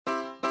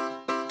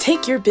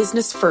Take your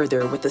business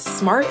further with the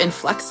smart and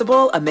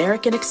flexible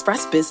American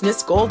Express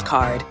Business Gold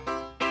Card.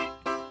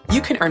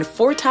 You can earn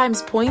 4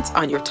 times points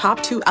on your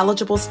top 2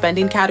 eligible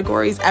spending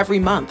categories every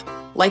month,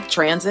 like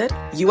transit,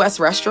 U.S.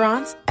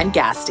 restaurants, and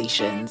gas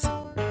stations.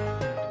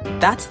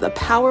 That's the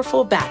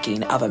powerful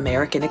backing of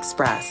American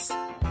Express.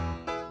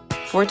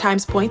 4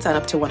 times points on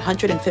up to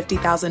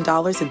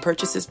 $150,000 in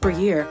purchases per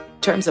year.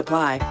 Terms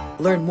apply.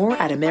 Learn more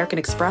at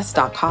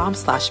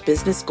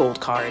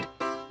americanexpress.com/businessgoldcard.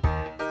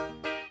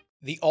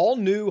 The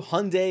all-new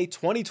Hyundai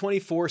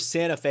 2024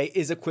 Santa Fe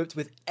is equipped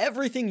with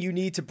everything you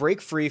need to break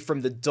free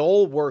from the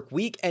dull work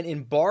week and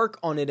embark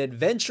on an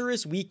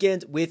adventurous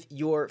weekend with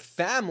your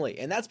family.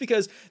 And that's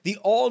because the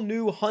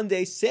all-new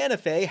Hyundai Santa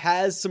Fe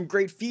has some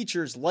great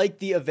features like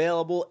the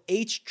available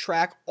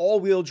H-Track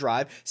all-wheel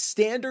drive,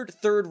 standard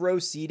third-row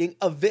seating,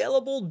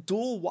 available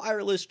dual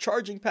wireless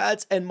charging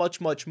pads, and much,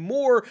 much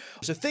more.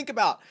 So think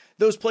about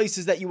those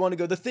places that you want to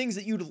go, the things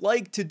that you'd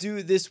like to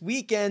do this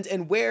weekend,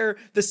 and where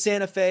the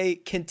Santa Fe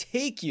can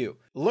take you.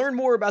 Learn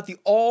more about the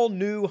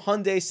all-new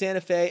Hyundai Santa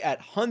Fe at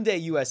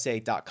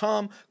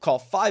HyundaiUSA.com. Call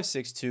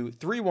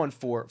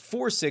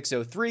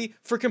 562-314-4603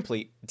 for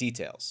complete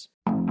details.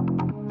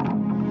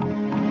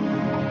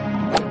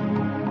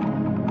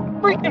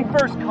 Freaking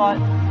first cut.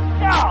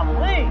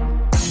 Golly.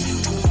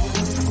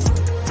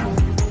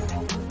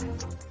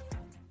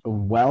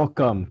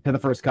 Welcome to the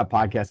First Cut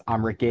Podcast.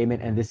 I'm Rick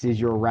Gaiman, and this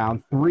is your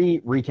round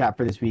 3 recap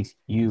for this week's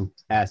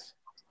U.S.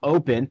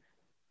 Open.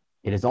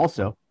 It is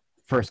also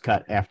First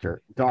Cut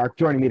After Dark.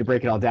 Joining me to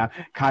break it all down,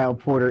 Kyle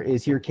Porter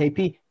is here.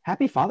 KP,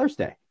 happy Father's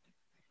Day.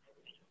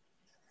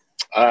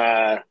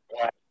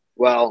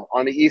 Well,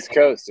 on the East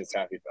Coast, it's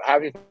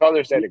happy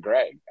Father's Day to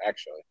Greg,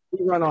 actually.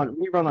 We run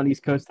on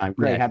East Coast time.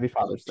 Greg, happy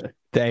Father's Day.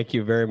 Thank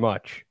you very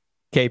much.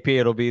 KP,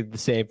 it'll be the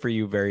same for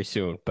you very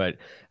soon, but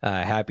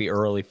happy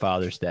early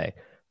Father's Day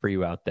for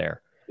you out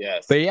there.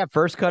 Yes. But yeah,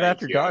 First Cut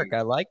After Dark.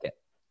 I like it.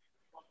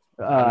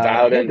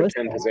 Dialed into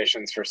 10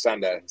 positions for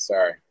Sunday.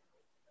 Sorry.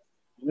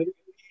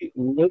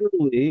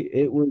 Literally,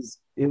 it was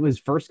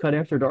First Cut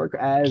After Dark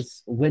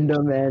as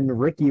Wyndham and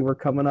Rickie were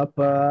coming up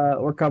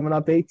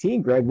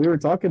 18. Greg, we were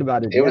talking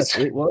about it. It was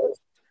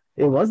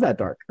that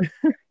dark.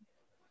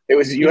 It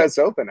was U.S.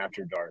 Open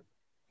After Dark.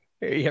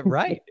 Yeah,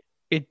 right.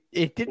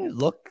 It didn't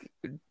look.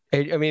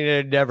 I mean,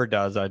 it never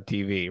does on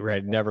TV, right?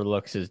 It never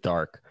looks as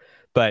dark.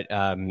 But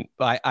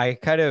I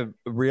kind of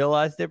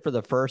realized it for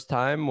the first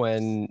time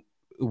when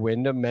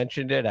Wyndham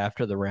mentioned it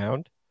after the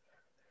round.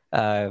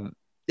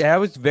 I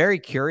was very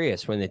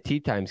curious when the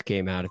tee times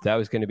came out if that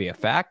was going to be a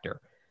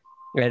factor,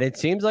 and it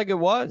seems like it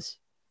was.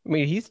 I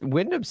mean,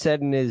 Wyndham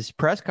said in his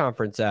press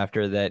conference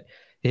after that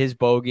his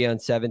bogey on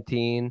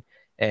 17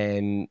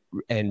 and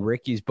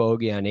Rickie's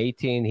bogey on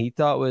 18 he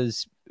thought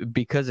was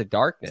because of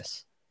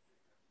darkness.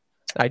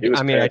 I do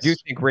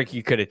think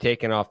Rickie could have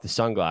taken off the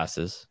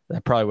sunglasses.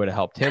 That probably would have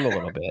helped him a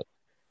little bit.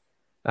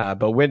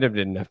 But Wyndham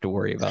didn't have to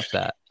worry about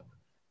that.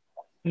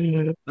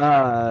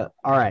 All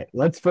right,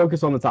 let's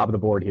focus on the top of the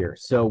board here.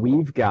 So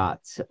we've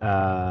got 2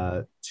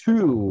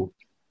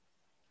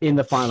 in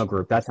the final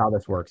group. That's how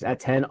this works. At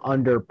 10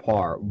 under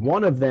par.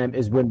 One of them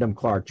is Wyndham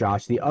Clark,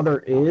 Josh. The other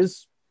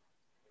is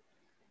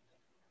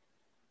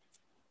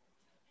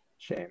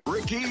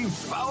Rickie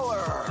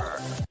Fowler.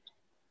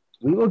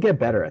 We will get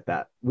better at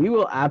that. We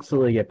will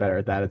absolutely get better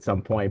at that at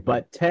some point.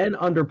 But 10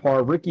 under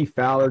par, Rickie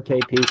Fowler,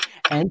 KP,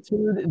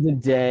 entered the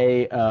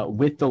day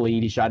with the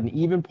lead. He shot an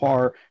even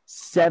par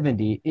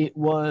 70. It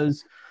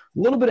was a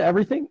little bit of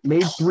everything.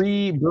 Made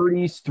 3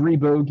 birdies, 3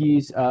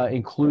 bogeys,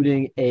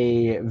 including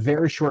a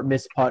very short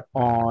miss putt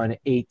on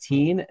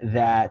 18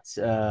 that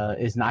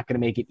is not going to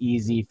make it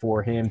easy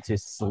for him to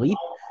sleep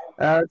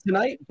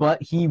tonight.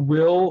 But he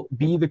will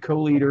be the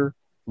co-leader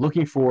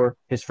looking for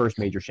his first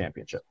major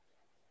championship.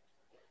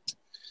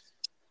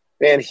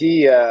 Man,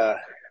 a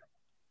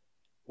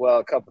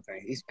couple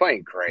things. He's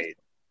playing great.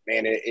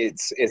 Man,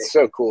 it's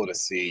so cool to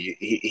see.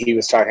 He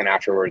was talking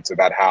afterwards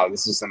about how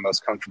this is the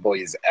most comfortable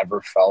he's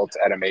ever felt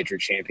at a major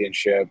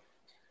championship.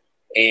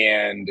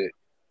 And,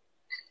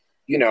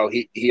 you know,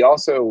 he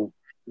also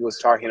was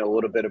talking a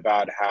little bit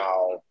about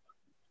how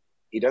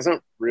he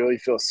doesn't really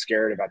feel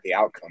scared about the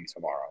outcome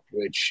tomorrow,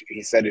 which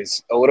he said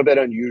is a little bit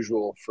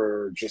unusual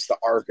for just the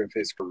arc of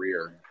his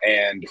career.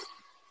 And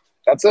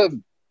that's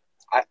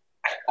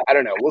I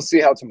don't know. We'll see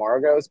how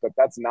tomorrow goes, but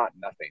that's not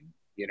nothing.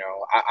 You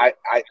know, I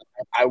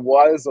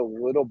was a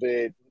little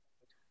bit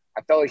 –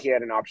 I felt like he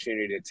had an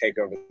opportunity to take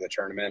over the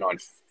tournament on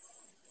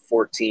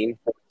 14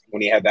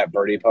 when he had that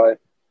birdie putt.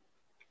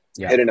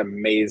 Yeah. Hit an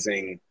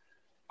amazing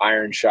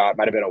iron shot.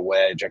 Might have been a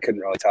wedge. I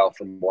couldn't really tell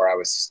from where I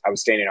was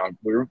standing on.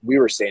 We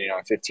were standing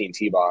on 15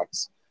 tee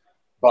box.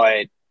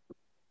 But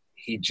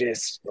he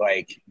just,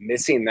 like,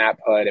 missing that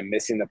putt and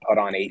missing the putt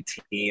on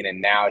 18,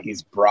 and now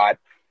he's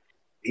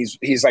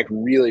like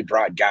really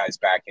brought guys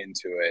back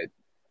into it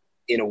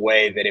in a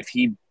way that if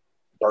he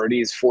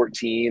birdies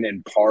 14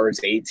 and pars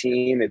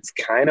 18, it's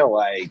kind of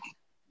like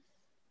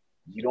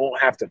you don't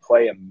have to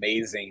play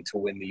amazing to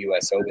win the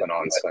U.S. Open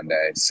on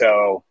Sunday.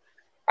 So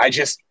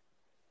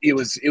it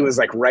was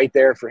like right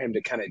there for him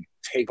to kind of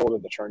take hold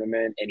of the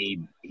tournament, and he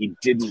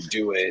didn't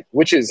do it,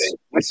 which is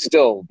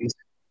still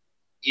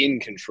in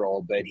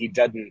control, but he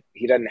doesn't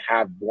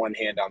have one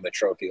hand on the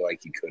trophy like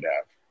he could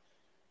have.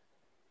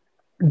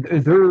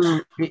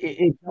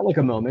 It felt like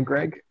a moment,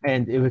 Greg,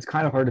 and it was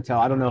kind of hard to tell.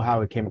 I don't know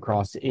how it came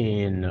across on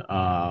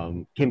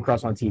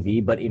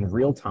TV, but in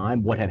real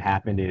time, what had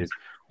happened is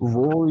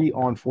Rory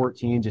on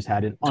 14 just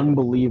had an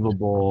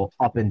unbelievable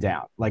up and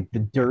down, like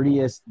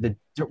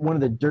one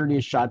of the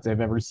dirtiest shots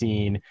I've ever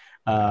seen,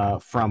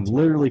 from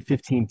literally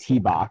 15 tee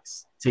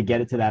box to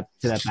get it to that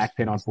back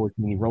pin on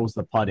 14. He rolls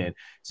the putt in,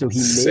 so he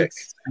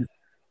makes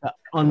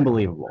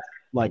unbelievable,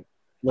 like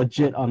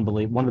legit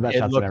unbelievable. One of the best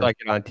shots It looked like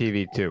it on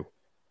TV too.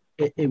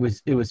 It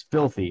was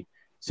filthy.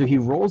 So he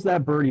rolls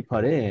that birdie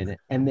putt in,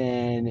 and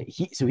then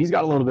he's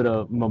got a little bit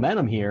of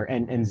momentum here,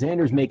 and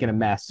Xander's making a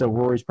mess, so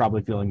Rory's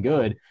probably feeling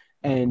good.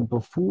 And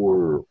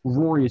before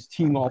Rory is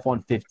teeing off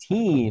on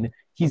 15,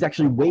 he's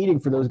actually waiting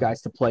for those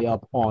guys to play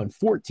up on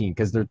 14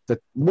 because they're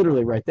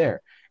literally right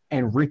there.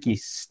 And Rickie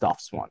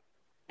stuffs one,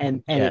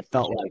 and it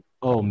felt like,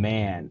 oh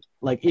man,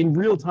 like in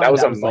real time that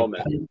was a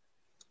moment. Like,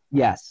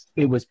 yes,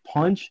 it was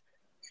punch,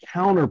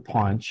 counter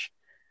punch.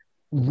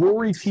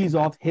 Rory tees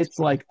off, hits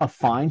like a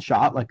fine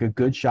shot, like a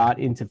good shot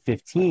into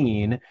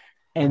 15,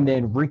 and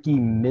then Rickie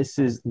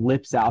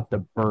lips out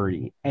the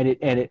birdie. And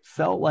it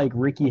felt like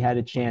Rickie had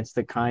a chance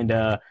to kind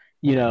of,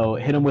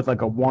 hit him with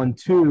like a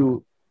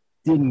 1-2,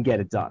 didn't get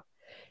it done.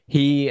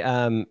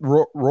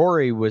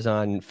 Rory was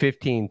on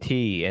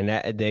 15T,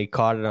 and they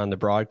caught it on the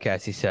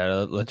broadcast. He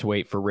said, let's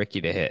wait for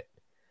Rickie to hit.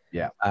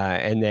 Yeah.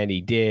 And then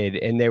he did.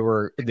 And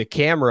the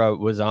camera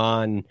was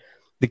on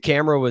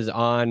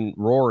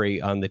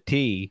Rory on the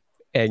tee,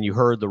 and you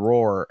heard the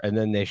roar, and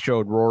then they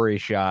showed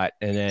Rory's shot,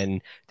 and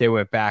then they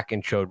went back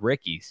and showed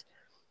Rickie's,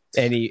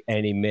 and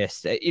he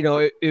missed.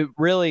 It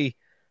really,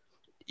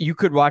 you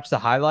could watch the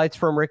highlights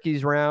from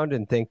Rickie's round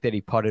and think that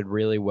he putted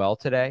really well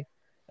today.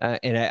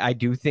 And I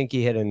do think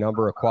he hit a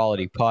number of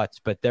quality putts,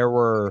 but there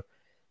were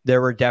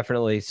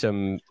definitely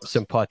some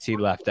putts he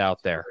left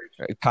out there.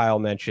 Kyle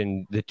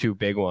mentioned the two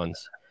big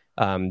ones,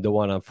 the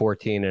one on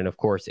 14 and of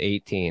course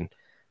 18.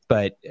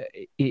 But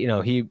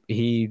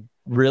he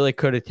really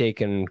could have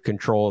taken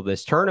control of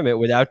this tournament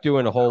without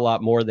doing a whole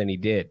lot more than he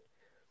did.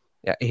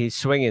 He's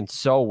swinging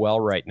so well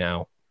right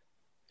now.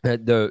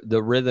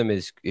 The rhythm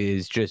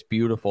is just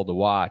beautiful to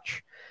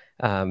watch.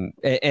 And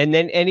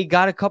he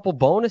got a couple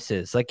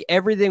bonuses. Like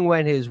everything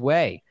went his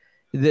way.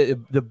 The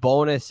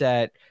bonus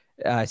at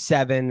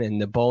 7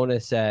 and the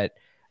bonus at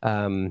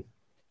 13.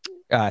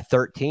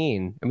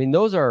 I mean,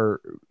 those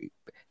are.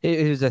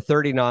 It was a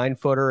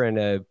 39-footer and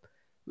a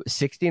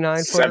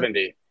 69-footer.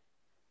 70.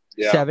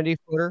 Yeah.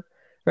 70-footer,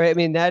 right? I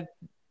mean that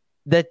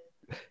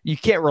you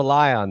can't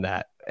rely on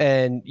that.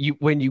 And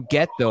when you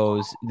get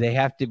those, they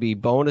have to be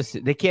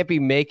bonuses. They can't be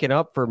making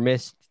up for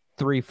missed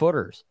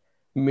 3-footers.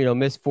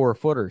 Missed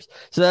 4-footers.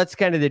 So that's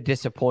kind of the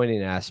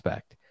disappointing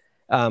aspect.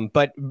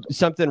 But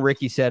something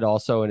Rickie said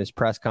also in his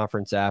press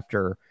conference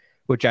after,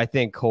 which I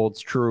think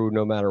holds true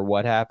no matter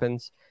what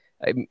happens.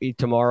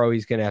 Tomorrow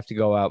he's going to have to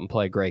go out and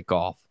play great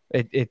golf.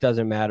 It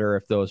doesn't matter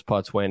if those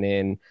putts went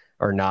in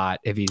or not,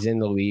 if he's in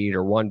the lead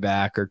or 1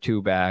 back or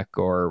 2 back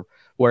or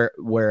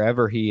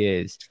wherever he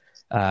is,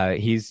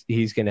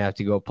 he's going to have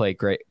to go play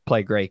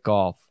great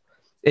golf.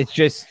 It's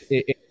just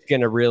it's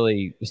going to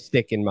really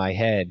stick in my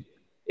head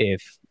and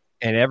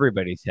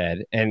everybody's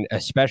head, and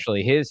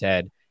especially his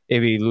head,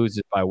 if he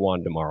loses by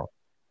 1 tomorrow.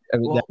 I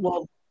mean,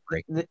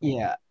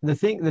 the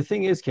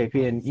thing is,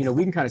 KP, and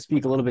we can kind of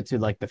speak a little bit to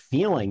like the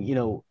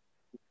feeling.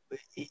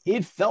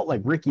 It felt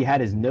like Rickie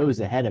had his nose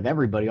ahead of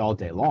everybody all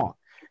day long,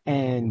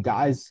 and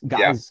guys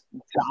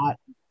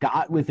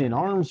got within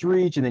arm's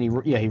reach, and then he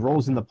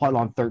rolls in the putt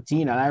on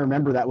 13, and I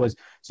remember that was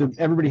so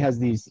everybody has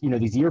these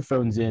these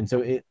earphones in,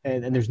 so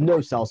and there's no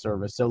cell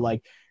service, so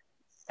like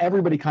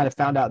everybody kind of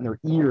found out in their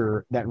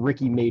ear that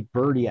Rickie made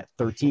birdie at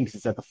 13 because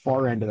it's at the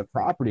far end of the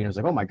property, and I was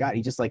like, oh my god,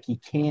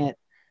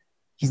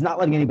 he's not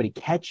letting anybody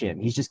catch him.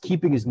 He's just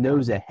keeping his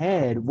nose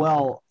ahead.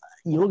 Well,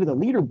 you look at the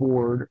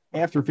leaderboard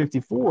after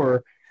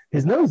 54.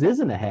 His nose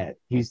isn't ahead.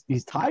 He's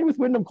tied with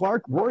Wyndham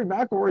Clark. Rory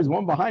McIlroy is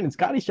 1 behind, and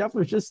Scotty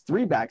Scheffler's just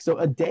 3 back. So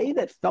a day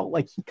that felt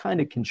like he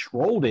kind of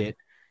controlled it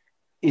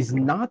is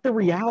not the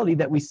reality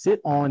that we sit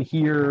on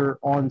here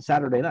on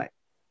Saturday night.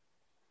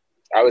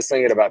 I was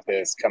thinking about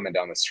this coming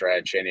down the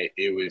stretch, and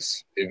it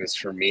was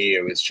for me,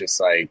 it was just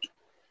like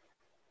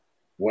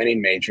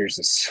winning majors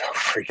is so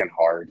freaking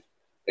hard.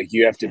 Like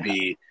you have to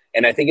be,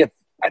 and I think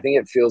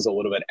it feels a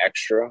little bit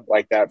extra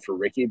like that for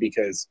Rickie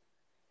because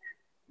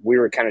we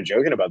were kind of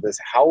joking about this.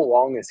 How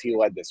long has he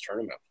led this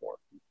tournament for?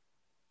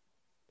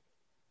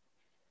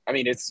 I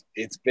mean, it's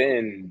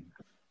been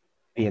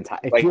the entire.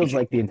 It feels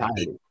like the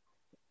entirety.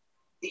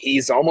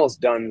 He's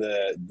almost done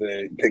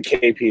the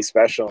KP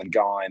special and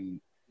gone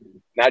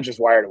not just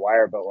wire to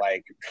wire, but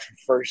like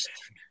first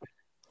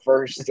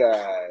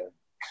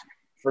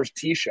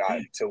tee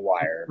shot to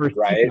wire,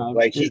 right?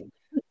 Like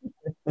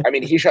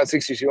he shot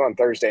 62 on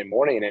Thursday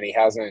morning, and he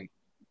hasn't.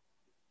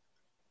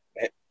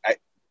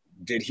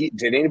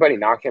 did anybody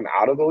knock him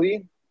out of the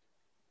lead?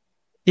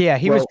 Yeah,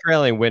 he was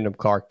trailing Wyndham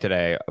Clark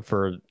today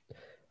for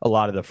a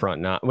lot of the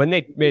front. Not when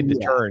they made the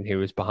turn, he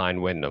was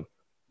behind Wyndham.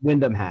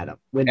 Wyndham had him.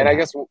 I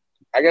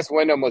guess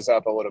Wyndham was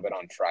up a little bit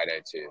on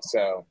Friday too.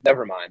 So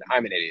never mind.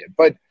 I'm an idiot.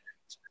 But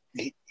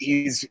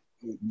he's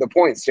the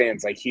point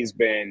stands. Like, he's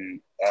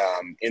been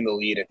in the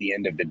lead at the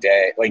end of the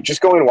day. Like,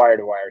 just going wire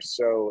to wire is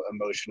so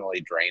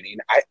emotionally draining.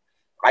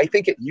 I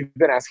think you've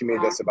been asking me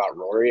this about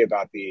Rory,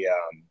 about the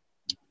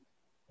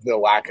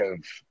lack of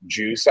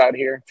juice out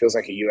here. Feels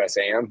like a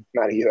USAM,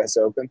 not a US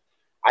Open.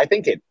 I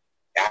think it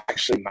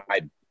actually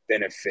might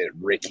benefit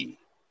Rickie,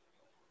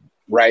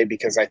 right?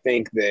 Because I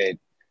think that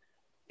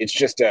it's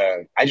just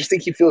I just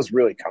think he feels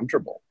really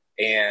comfortable.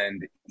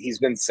 And he's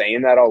been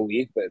saying that all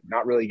week, but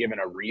not really given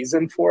a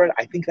reason for it.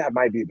 I think that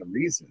might be the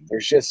reason.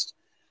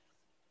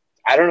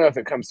 I don't know if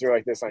it comes through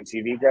like this on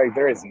TV, Greg.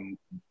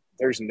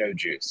 There's no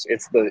juice.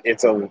 It's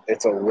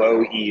a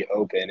low E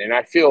Open, and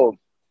I feel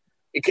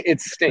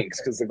it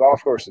stinks because the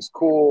golf course is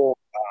cool.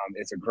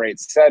 It's a great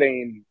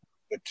setting.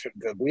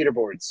 The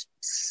leaderboard's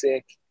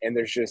sick, and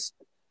there's just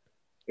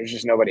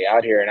nobody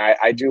out here. And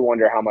I do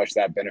wonder how much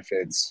that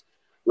benefits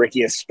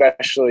Rickie,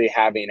 especially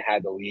having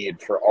had the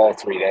lead for all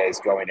 3 days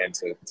going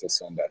into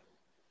Sunday.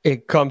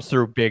 It comes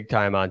through big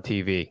time on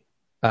TV.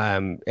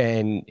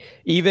 And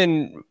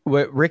even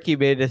what Rickie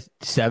made a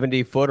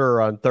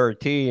 70-footer on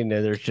 13,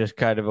 and there's just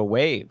kind of a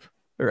wave,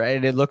 right?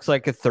 And it looks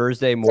like a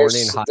Thursday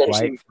morning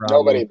highlight from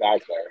nobody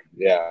back there.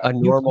 Yeah, a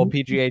normal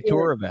PGA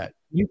Tour event.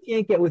 You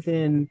can't get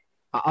within.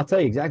 I'll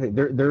tell you exactly.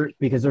 There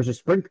because there's a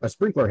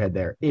sprinkler head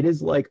there. It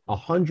is like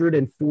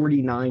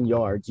 149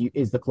 yards.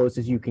 Is the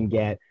closest you can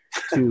get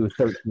to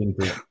 13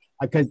 green.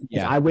 Because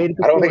I waited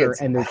the corner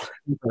and there's a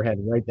sprinkler head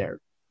right there.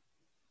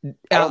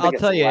 I'll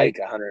tell you, like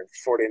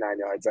 149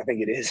 yards. I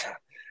think it is.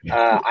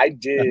 I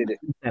did.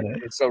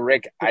 So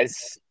Rick, I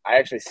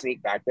actually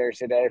sneaked back there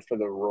today for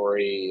the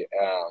Rory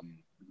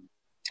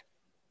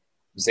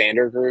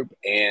Xander group,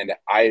 and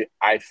I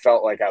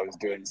felt like I was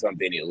doing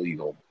something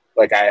illegal.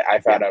 Like I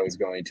thought I was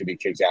going to be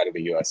kicked out of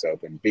the U.S.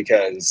 Open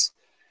because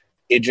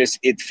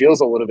it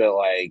feels a little bit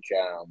like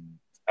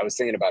I was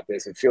thinking about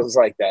this. It feels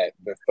like the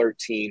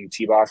 13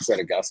 tee box at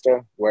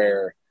Augusta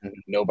where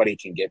nobody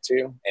can get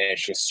to, and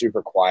it's just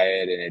super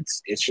quiet, and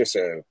it's just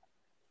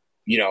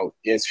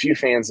as few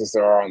fans as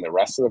there are on the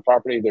rest of the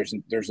property.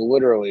 There's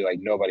literally like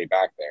nobody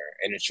back there,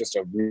 and it's just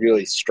a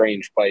really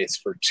strange place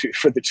for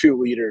the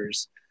two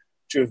leaders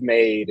to have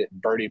made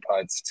birdie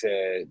putts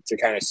to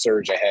kind of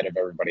surge ahead of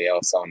everybody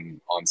else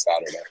on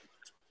Saturday.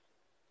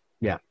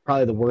 Yeah,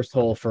 probably the worst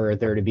hole for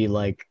there to be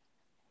like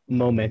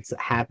moments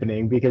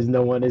happening because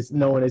no one is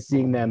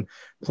seeing them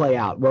play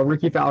out. Well,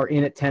 Rickie Fowler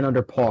in at 10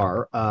 under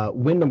par.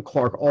 Wyndham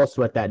Clark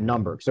also at that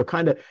number. So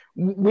kind of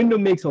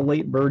Wyndham makes a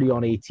late birdie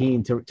on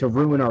 18 to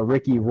ruin our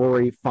Rickie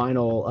Rory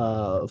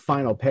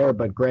final pair.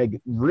 But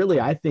Greg, really,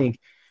 I think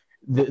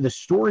the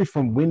story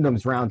from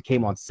Wyndham's round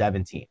came on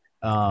 17.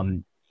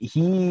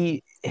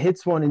 He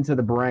hits one into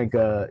the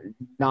Barranca,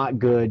 not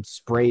good,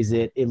 sprays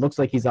it. It looks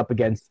like he's up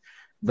against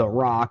the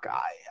rock.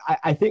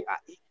 I think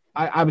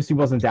I obviously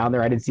wasn't down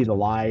there. I didn't see the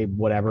live,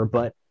 whatever,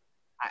 but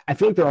I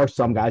feel like there are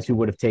some guys who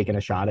would have taken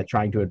a shot at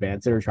trying to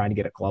advance it or trying to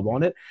get a club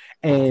on it.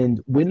 And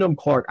Wyndham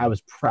Clark, I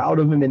was proud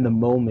of him in the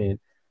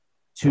moment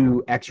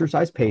to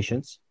exercise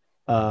patience.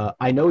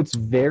 I know it's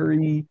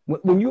when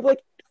you have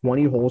like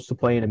 20 holes to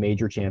play in a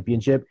major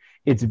championship,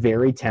 it's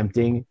very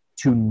tempting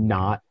to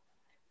not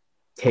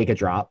take a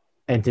drop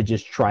and to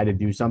just try to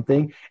do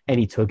something. And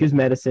he took his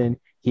medicine.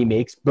 He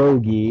makes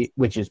bogey,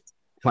 which is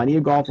plenty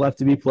of golf left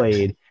to be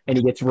played, and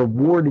he gets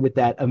rewarded with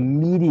that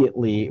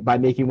immediately by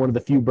making one of the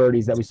few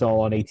birdies that we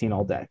saw on 18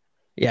 all day.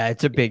 Yeah,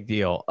 it's a big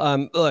deal.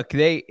 Look,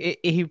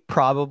 he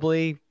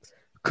probably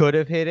could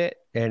have hit it,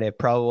 and it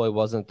probably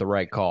wasn't the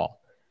right call.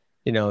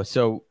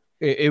 So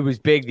it was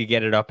big to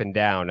get it up and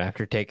down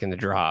after taking the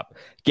drop,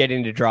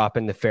 getting to drop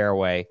in the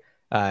fairway.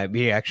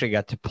 He actually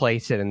got to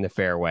place it in the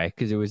fairway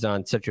because it was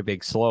on such a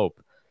big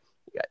slope.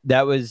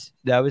 That was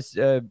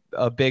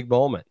a big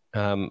moment.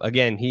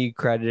 Again, he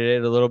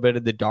credited a little bit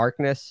of the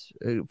darkness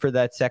for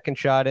that second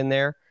shot in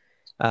there,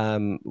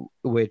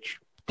 which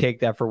take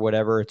that for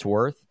whatever it's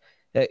worth.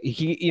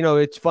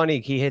 It's funny.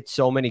 He hit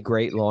so many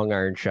great long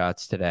iron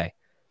shots today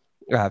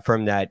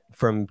from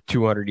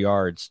 200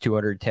 yards,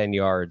 210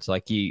 yards,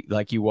 like he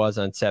was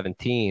on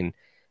 17.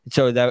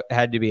 So that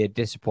had to be a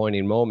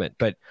disappointing moment.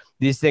 But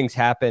these things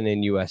happen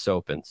in U.S.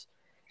 Opens,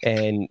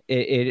 and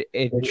it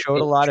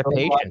showed a lot of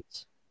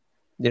patience.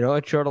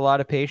 It showed a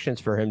lot of patience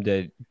for him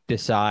to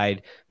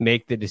decide,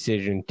 make the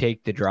decision,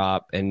 take the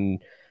drop, and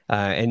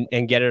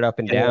get it up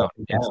and down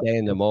and stay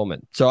in the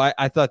moment. So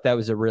I thought that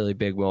was a really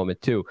big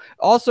moment too.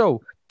 Also,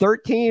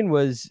 13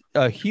 was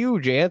a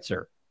huge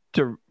answer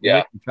to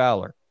Rickie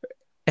Fowler,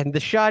 and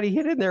the shot he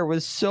hit in there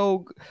was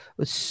so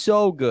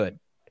good.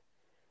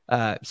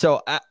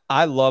 So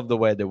I love the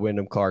way that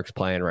Wyndham Clark's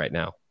playing right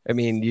now. I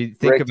mean, you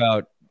think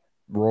about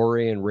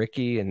Rory and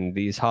Rickie and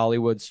these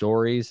Hollywood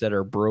stories that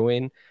are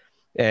brewing.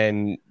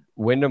 And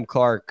Wyndham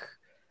Clark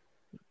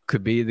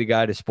could be the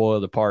guy to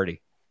spoil the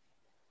party.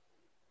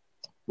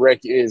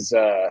 Rick is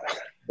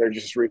they're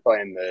just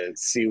replaying the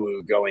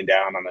Siwoo going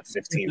down on the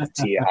 15th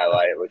tee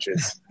highlight, which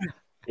is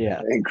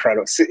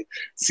incredible.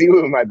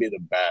 Siwoo might be the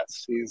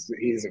best.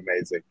 He's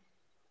amazing.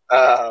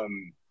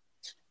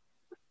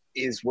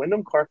 Is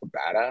Wyndham Clark a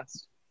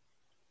badass?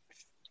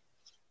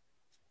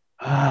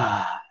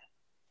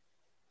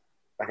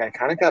 Like I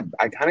kind of got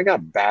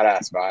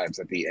badass vibes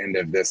at the end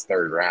of this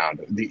third round.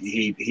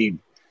 He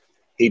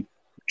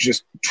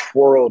just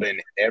twirled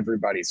in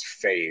everybody's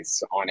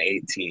face on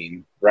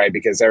 18, right?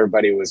 Because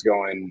everybody was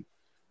going,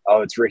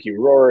 oh, it's Rickie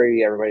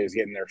Rory. Everybody was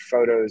getting their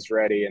photos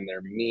ready and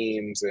their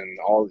memes and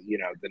all,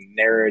 the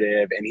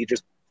narrative. And he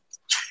just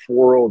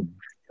twirled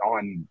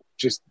on,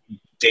 just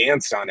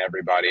danced on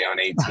everybody on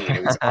 18.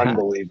 It was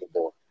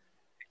unbelievable.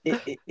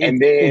 And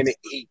then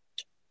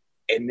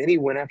he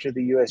went after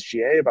the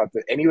USGA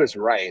and he was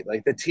right.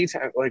 Like the tee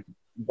time, like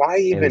why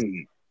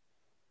even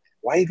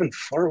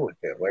flirt with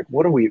it? Like,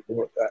 what are we?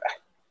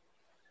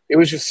 It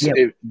was just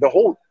the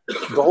whole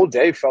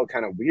day felt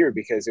kind of weird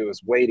because it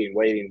was waiting,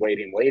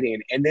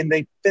 and then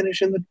they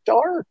finish in the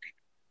dark,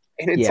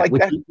 and it's like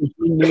that.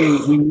 We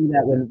knew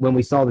that when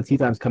we saw the tee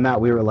times come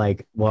out, we were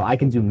like, well, I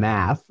can do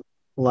math.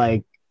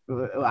 Like,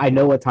 I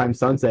know what time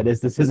sunset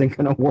is. This isn't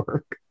going to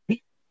work.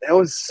 It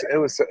was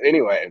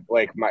anyway.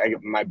 Like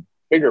my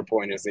bigger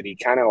point is that he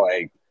kind of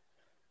like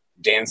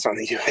danced on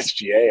the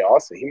USGA.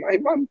 Also, he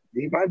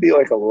might be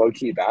like a low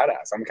key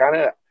badass.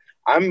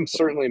 I'm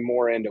certainly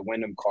more into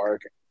Wyndham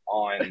Clark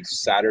on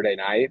Saturday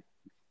night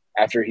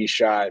after he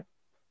shot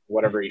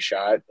whatever he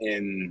shot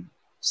in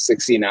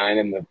 69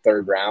 in the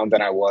third round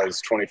than I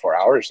was 24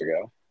 hours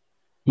ago.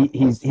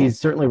 He's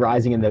certainly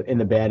rising in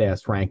the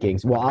badass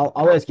rankings. Well,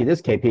 I'll ask you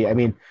this, KP. I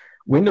mean,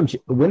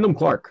 Wyndham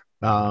Clark,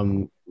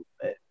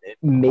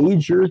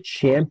 major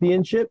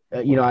championship.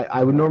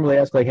 I would normally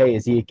ask like, hey,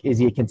 is he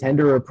a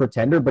contender or a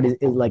pretender? But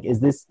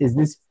is this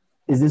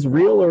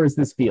real or is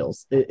this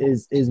feels?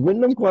 Is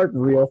Wyndham Clark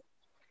real?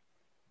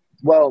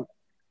 Well,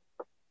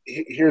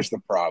 here's the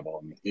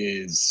problem: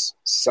 is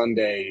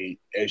Sunday,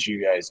 as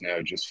you guys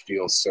know, just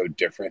feels so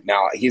different.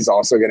 Now he's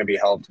also going to be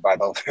helped by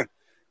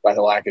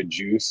the lack of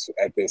juice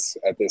at this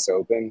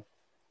Open,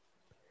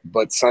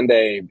 but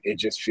Sunday it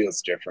just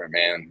feels different,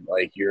 man.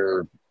 Like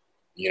you're,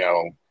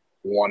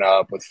 one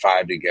up with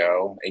 5 to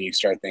go, and you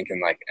start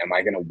thinking like, am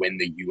I going to win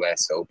the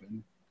U.S.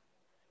 Open?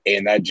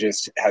 And that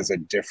just has a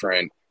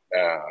different.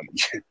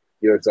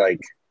 You look like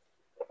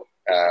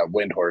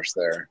Windhorse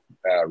there,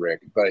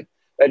 Rick, but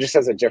that just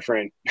has a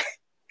different.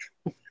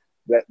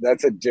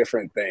 That's a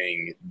different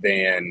thing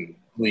than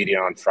leading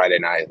on Friday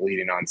night,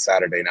 leading on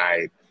Saturday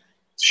night,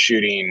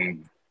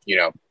 shooting,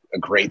 a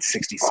great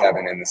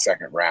 67 in the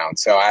second round.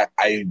 So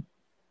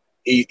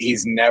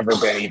he's never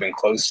been even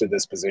close to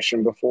this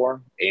position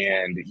before,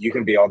 and you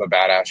can be all the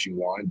badass you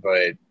want,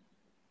 but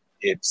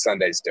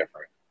Sunday's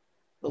different.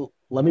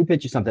 Let me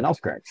pitch you something else,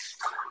 Greg.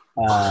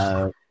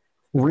 4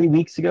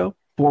 weeks ago,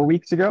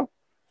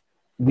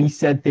 we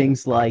said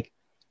things like,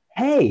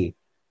 hey,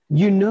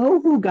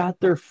 who got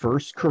their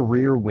first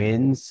career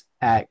wins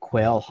at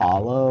Quail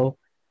Hollow?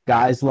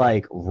 Guys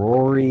like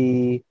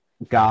Rory,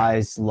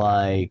 guys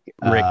like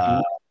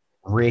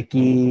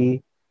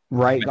Rickie,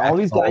 right? Max all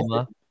these guys.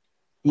 Homa.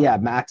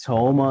 Max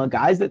Homa,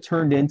 guys that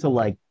turned into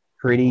like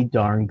pretty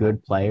darn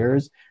good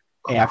players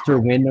after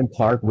Wyndham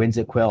Clark wins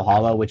at Quail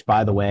Hollow, which,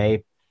 by the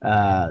way,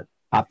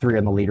 top 3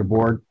 on the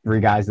leaderboard,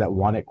 3 guys that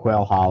won at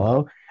Quail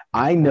Hollow.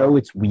 I know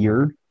it's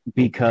weird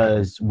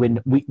because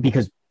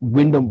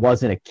Wyndham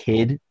wasn't a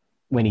kid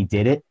when he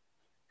did it,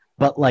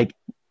 but like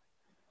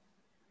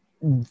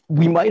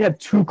we might have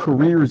 2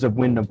 careers of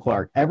Wyndham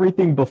Clark.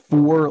 Everything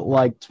before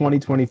like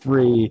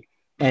 2023.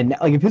 And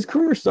like if his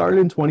career started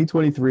in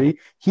 2023,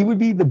 he would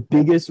be the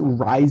biggest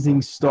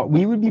rising star.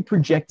 We would be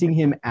projecting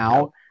him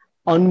out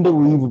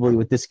unbelievably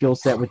with the skill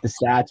set, with the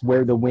stats,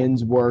 where the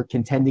wins were,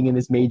 contending in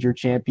this major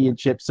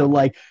championship. So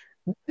like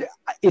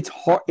it's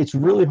hard. It's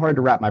really hard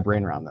to wrap my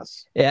brain around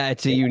this. Yeah,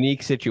 it's a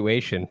unique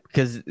situation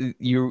because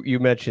you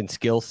mentioned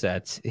skill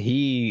sets.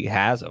 He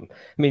has them.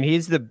 I mean,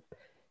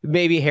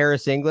 maybe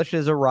Harris English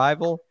is a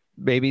rival,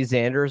 maybe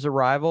Xander is a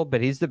rival,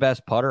 but he's the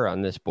best putter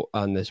on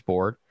this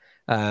board.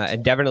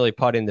 And definitely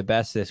putting the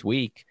best this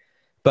week,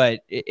 and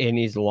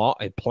he's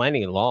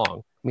plenty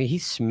long. I mean, he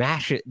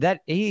smashes that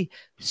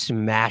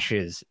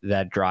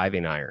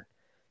driving iron.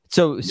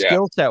 So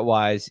skill set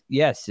wise,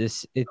 yes,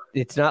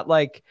 it's not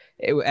like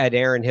at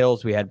Aaron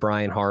Hills we had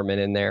Brian Harmon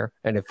in there,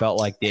 and it felt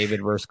like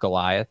David versus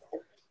Goliath.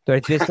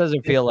 But this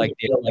doesn't feel like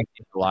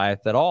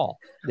Goliath at all.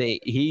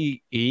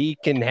 He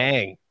can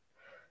hang,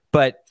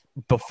 but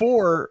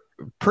before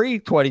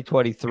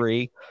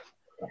pre-2023.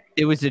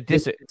 It was a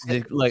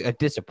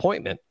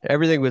disappointment.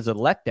 Everything was a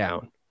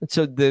letdown. And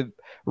so the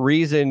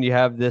reason you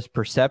have this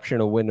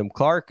perception of Wyndham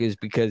Clark is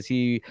because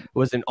he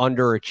was an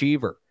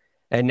underachiever.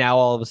 And now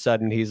all of a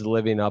sudden he's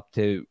living up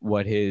to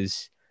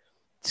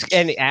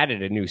and he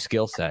added a new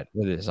skill set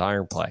with his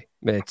iron play.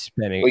 It's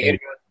spinning.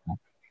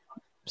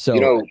 So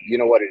you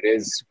know what it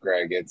is,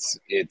 Greg? It's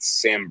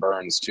Sam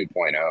Burns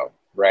 2.0,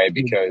 right?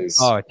 Because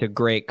it's a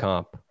great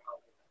comp.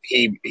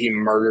 he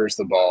murders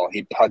the ball.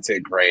 He putts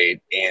it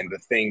great, and the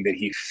thing that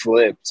he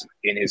flipped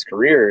in his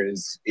career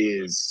is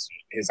his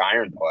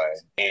iron play.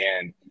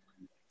 And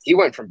he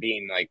went from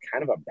being like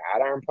kind of a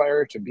bad iron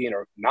player to being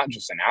not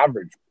just an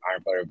average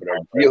iron player, but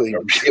a really,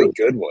 really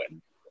good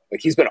one.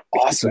 Like, he's been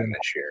awesome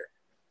this year.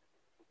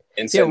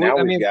 And so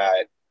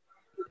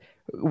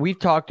we've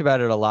talked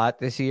about it a lot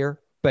this year,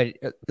 but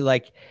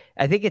like,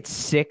 I think it's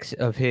 6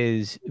 of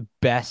his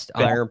best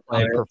iron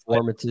play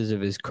performances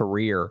of his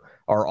career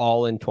are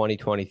all in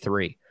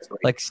 2023.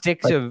 Like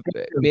 6 of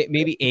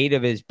maybe 8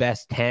 of his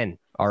best 10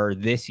 are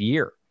this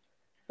year.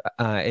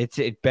 It's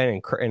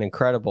been an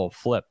incredible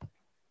flip.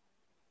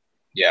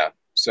 Yeah.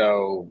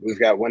 So we've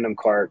got Wyndham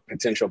Clark,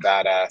 potential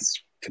badass,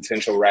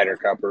 potential Ryder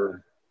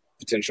Cupper,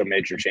 potential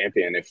major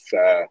champion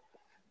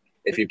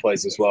if he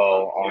plays as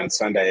well on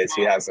Sunday as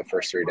he has the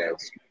first 3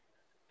 days.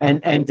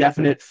 And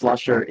definite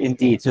flusher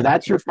indeed. So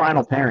that's your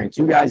final pairing.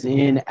 2 guys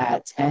in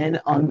at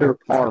 10 under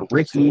par.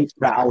 Rickie,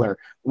 Fowler,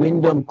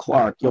 Wyndham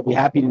Clark. You'll be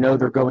happy to know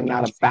they're going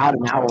out about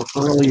an hour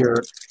earlier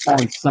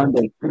on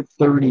Sunday,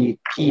 3:30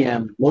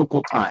 p.m.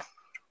 local time.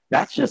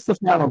 That's just the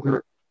final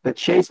group. The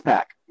Chase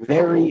Pack,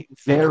 very,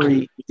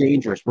 very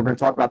dangerous. We're going to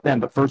talk about them,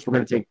 but first we're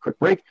going to take a quick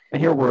break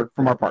and hear a word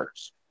from our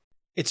partners.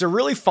 It's a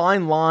really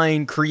fine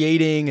line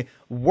creating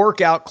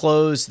workout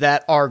clothes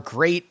that are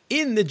great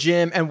in the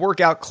gym and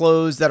workout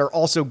clothes that are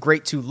also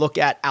great to look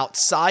at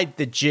outside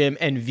the gym.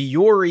 And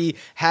Vuori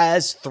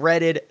has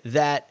threaded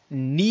that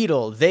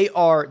needle. They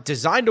are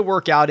designed to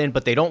work out in,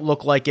 but they don't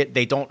look like it.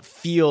 They don't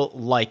feel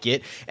like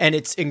it. And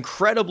it's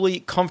incredibly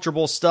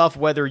comfortable stuff,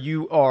 whether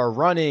you are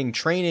running,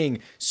 training,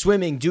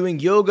 swimming, doing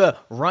yoga,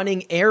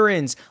 running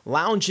errands,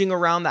 lounging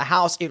around the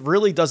house. It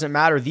really doesn't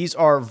matter. These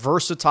are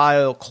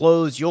versatile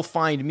clothes. You'll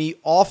find me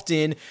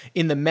often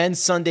in the men's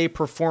Sunday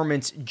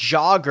performance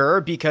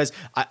jogger because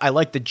I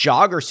like the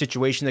jogger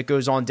situation that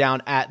goes on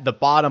down at the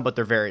bottom, but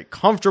they're very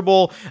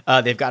comfortable.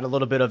 They've got a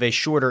little bit of a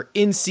shorter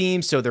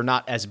inseam, so they're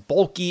not as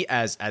bulky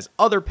as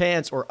other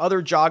pants or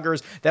other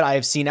joggers that I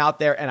have seen out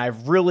there, and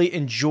I've really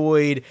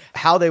enjoyed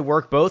how they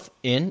work both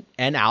in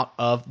and out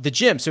of the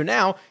gym. So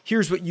now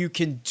here's what you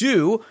can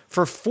do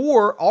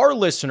for our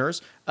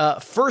listeners.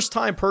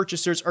 First-time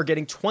purchasers are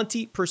getting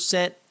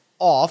 20%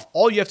 off.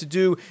 All you have to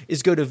do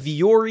is go to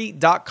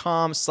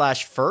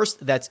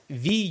vuori.com/first. That's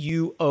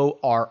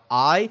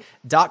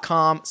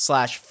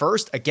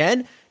VUORI.com/first.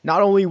 Again,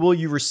 not only will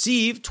you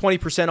receive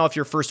 20% off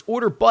your first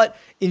order, but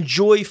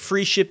enjoy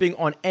free shipping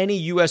on any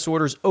U.S.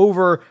 orders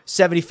over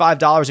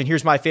 $75. And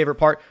here's my favorite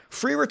part,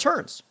 free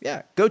returns.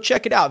 Yeah, go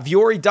check it out.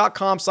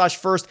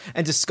 vuori.com/first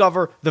and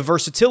discover the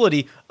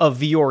versatility of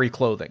Vuori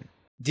clothing.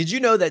 Did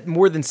you know that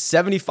more than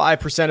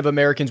 75% of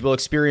Americans will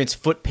experience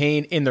foot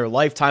pain in their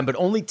lifetime, but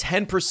only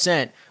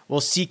 10%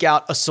 will seek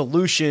out a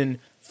solution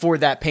for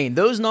that pain?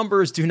 Those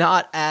numbers do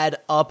not add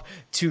up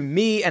to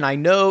me, and I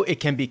know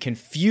it can be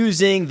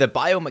confusing, the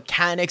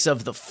biomechanics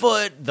of the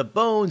foot, the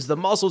bones, the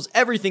muscles,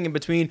 everything in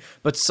between,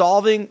 but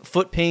solving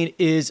foot pain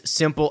is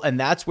simple, and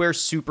that's where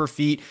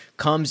Superfeet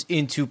comes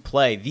into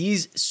play.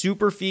 These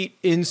Superfeet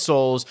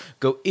insoles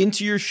go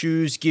into your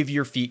shoes, give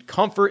your feet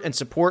comfort and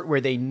support where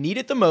they need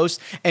it the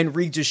most, and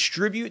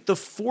redistribute the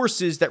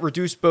forces that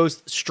reduce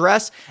both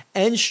stress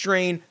and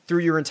strain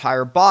through your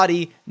entire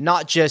body,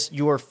 not just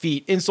your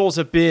feet. Insoles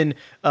have been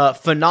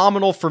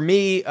phenomenal for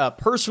me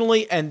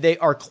personally, and they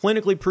are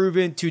clinically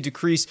proven to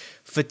decrease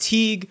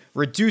fatigue,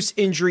 reduce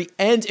injury,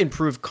 and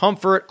improve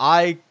comfort.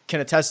 I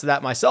can attest to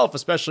that myself,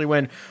 especially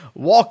when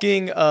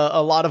walking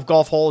a lot of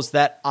golf holes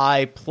that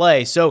I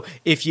play. So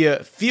if you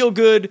feel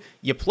good,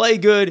 you play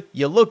good,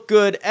 you look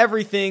good,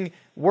 everything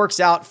works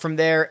out from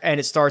there, and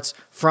it starts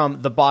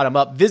from the bottom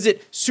up.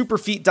 Visit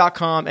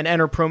superfeet.com and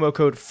enter promo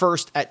code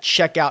FIRST at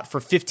checkout for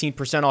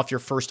 15% off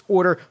your first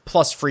order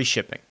plus free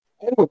shipping.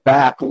 And we're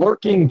back,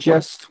 lurking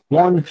just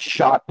one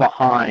shot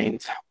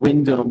behind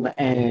Wyndham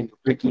and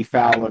Rickie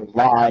Fowler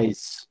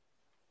lies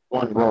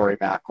one Rory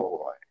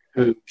McIlroy,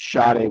 who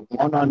shot a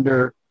 1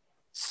 under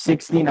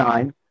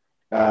 69.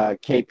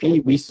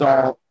 KP, we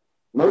saw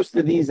most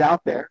of these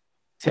out there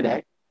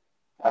today.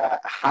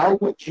 How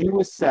would you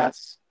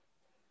assess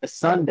the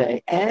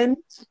Sunday and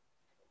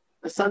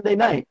the Sunday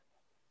night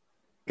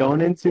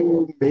going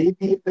into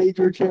maybe a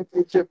major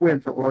championship win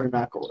for Rory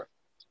McIlroy?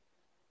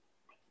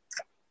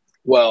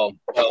 Well,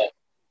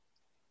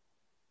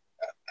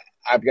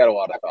 I've got a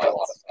lot of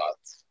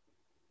thoughts.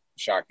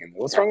 Shocking.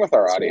 What's wrong with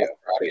our audio?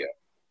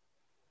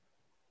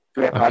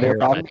 Do we have audio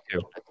problem?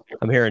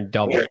 I'm hearing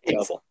double.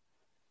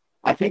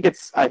 I think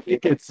it's me.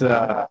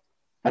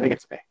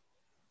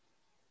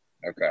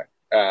 Okay.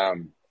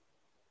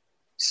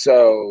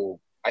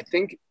 So I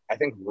think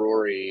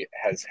Rory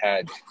has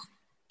had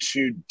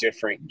 2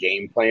 different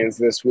game plans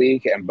this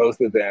week, and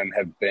both of them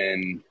have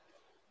been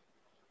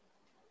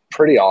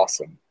pretty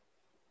awesome.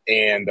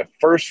 And the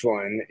first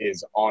one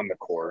is on the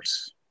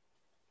course.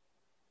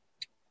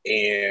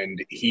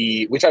 And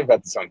we talked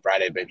about this on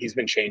Friday, but he's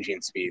been changing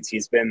speeds.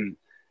 He's been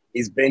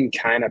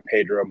kind of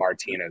Pedro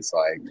Martinez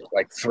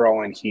like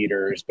throwing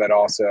heaters, but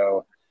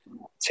also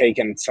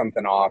taking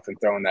something off and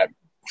throwing that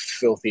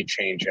filthy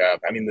changeup.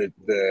 I mean,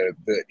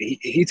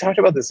 he talked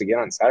about this again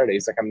on Saturday.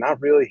 He's like, I'm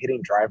not really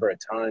hitting driver a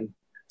ton.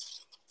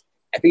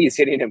 I think he's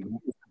hitting him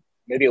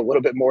maybe a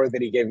little bit more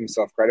than he gave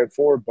himself credit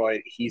for, but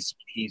he's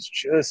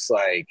just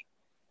like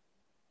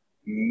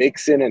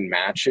mixing and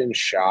matching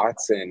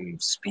shots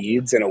and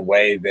speeds in a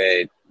way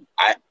that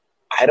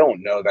I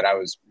don't know that I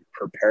was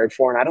prepared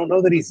for, and I don't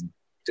know that he's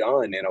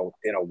done in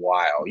a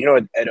while. You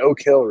know, at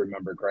Oak Hill,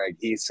 remember, Greg,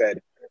 he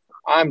said,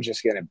 I'm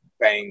just going to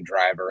bang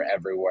driver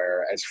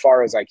everywhere as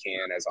far as I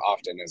can, as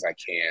often as I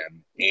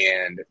can.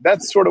 And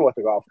that's sort of what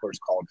the golf course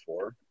called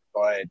for.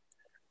 But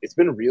it's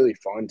been really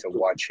fun to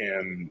watch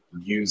him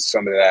use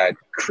some of that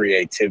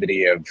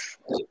creativity of,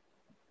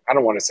 I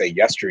don't want to say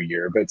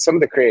yesteryear, but some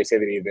of the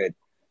creativity that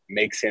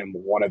makes him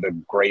one of the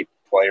great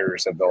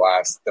players of the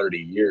last 30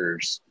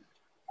 years.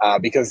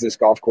 Because this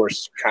golf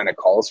course kind of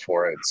calls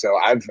for it. So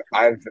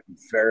I've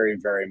very,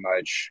 very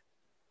much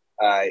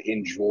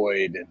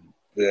enjoyed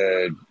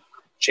the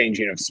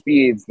changing of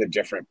speeds, the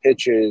different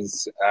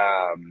pitches.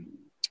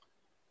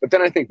 But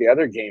then I think the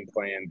other game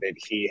plan that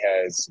he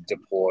has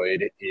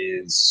deployed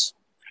is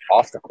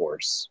off the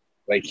course.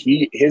 Like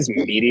his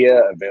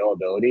media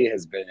availability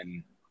has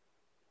been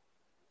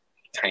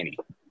tiny.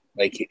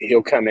 Like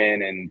he'll come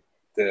in and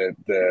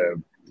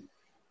the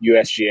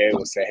USGA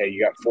will say, hey,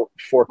 you got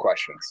four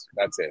questions.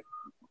 That's it.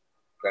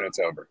 Then it's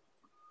over.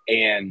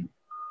 And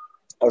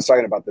I was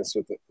talking about this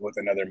with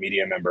another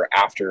media member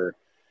after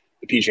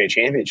the PGA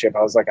Championship.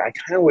 I was like, I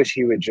kind of wish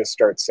he would just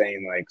start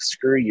saying, like,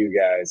 screw you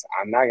guys.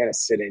 I'm not going to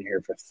sit in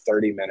here for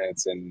 30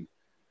 minutes. And,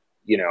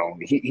 you know,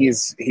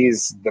 he's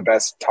the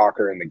best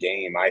talker in the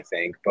game, I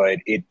think. But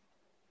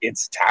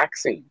it's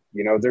taxing.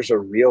 You know, there's a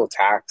real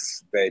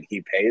tax that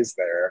he pays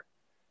there.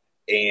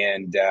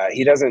 And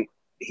he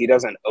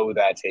doesn't owe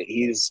that to.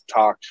 He's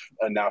talked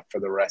enough for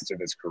the rest of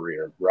his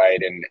career,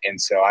 right?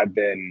 And so I've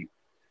been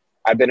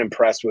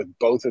impressed with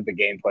both of the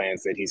game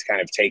plans that he's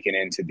kind of taken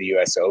into the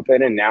U.S.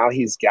 Open, and now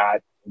he's got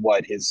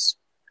his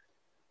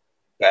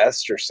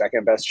best or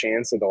second best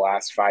chance of the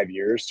last 5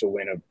 years to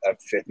win a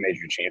fifth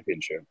major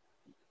championship.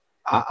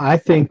 I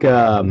think.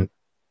 Does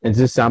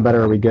this sound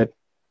better? Are we good?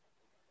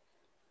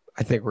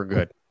 I think we're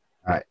good.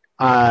 All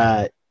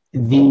right.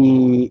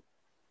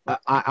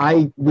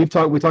 We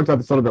talked about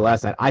this a little bit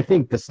last night. I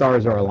think the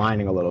stars are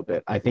aligning a little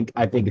bit. I think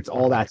it's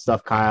all that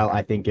stuff, Kyle.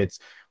 I think it's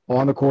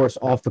on the course,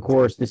 off the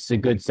course. This is a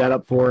good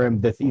setup for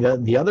him.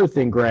 The other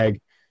thing,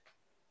 Greg,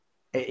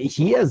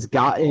 he has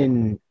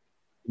gotten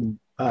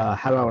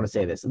how do I want to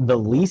say this? The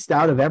least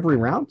out of every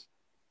round.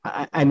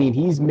 I mean,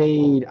 he's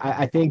made.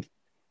 I think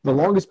the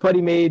longest putt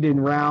he made in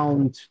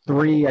round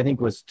 3, I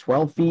think, was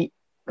 12 feet.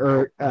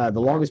 Or the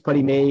longest putt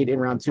he made in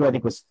round 2, I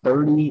think, was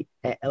 30.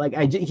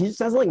 He just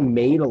hasn't like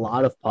made a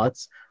lot of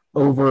putts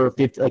over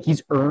 50. Like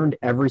he's earned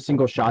every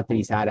single shot that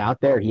he's had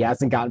out there. He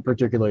hasn't gotten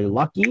particularly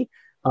lucky.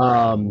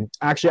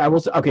 Actually, I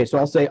will say, okay, so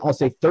I'll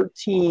say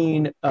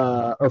 13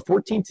 or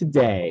 14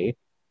 today.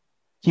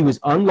 He was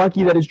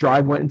unlucky that his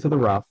drive went into the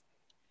rough,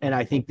 and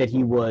I think that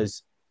he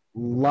was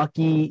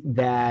lucky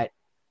that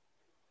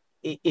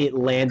it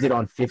landed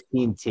on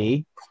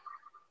 15T.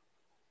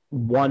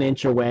 1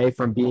 inch away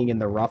from being in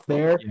the rough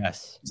there.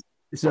 Yes.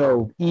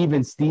 So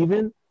even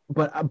Steven,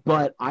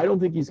 but I don't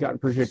think he's gotten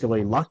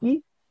particularly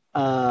lucky.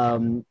 I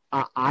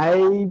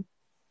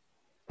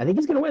think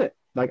he's going to win it.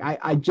 Like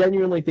I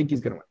genuinely think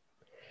he's going to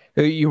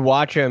win. You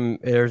watch him.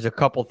 There's a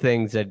couple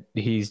things that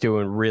he's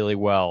doing really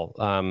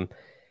well.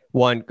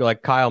 One,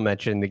 like Kyle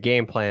mentioned, the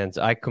game plans.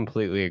 I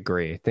completely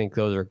agree. I think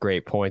those are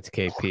great points,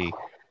 KP.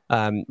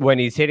 When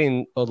he's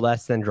hitting a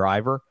less than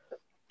driver,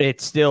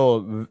 it's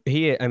still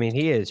he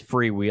is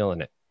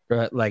freewheeling it.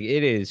 Right? Like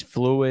it is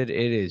fluid,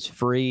 it is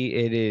free,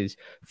 it is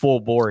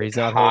full bore. He's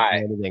not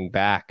holding anything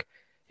back.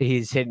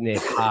 He's hitting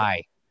it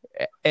high,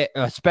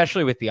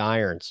 especially with the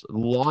irons,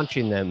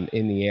 launching them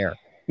in the air.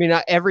 I mean,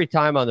 every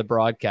time on the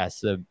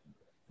broadcast,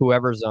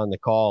 whoever's on the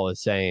call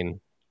is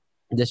saying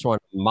this one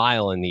a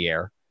mile in the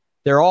air.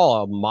 They're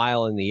all a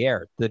mile in the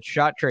air. The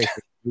shot trace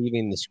is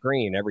leaving the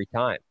screen every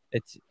time.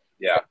 It's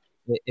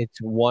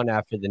one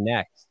after the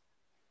next.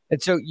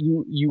 And so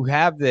you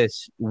have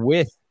this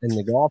width in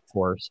the golf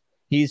course.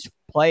 He's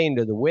playing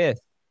to the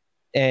width,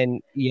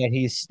 and yet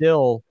he's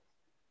still,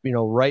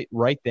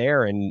 right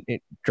there. And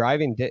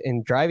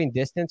driving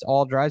distance,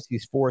 all drives,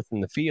 he's fourth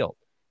in the field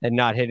and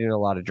not hitting a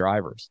lot of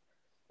drivers.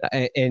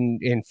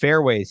 And in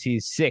fairways,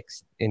 he's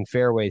sixth in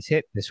fairways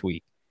hit this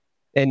week,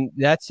 and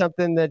that's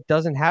something that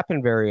doesn't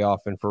happen very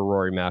often for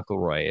Rory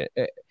McIlroy.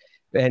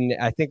 And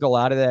I think a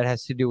lot of that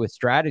has to do with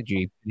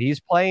strategy. He's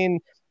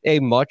playing a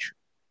much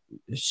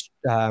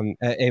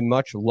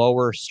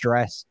lower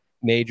stress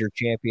major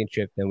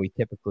championship than we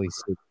typically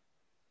see.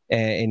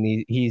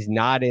 And he's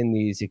not in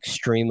these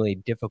extremely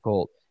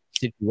difficult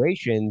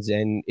situations,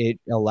 and it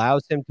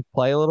allows him to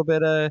play a little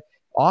bit of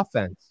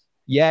offense.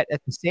 Yet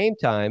at the same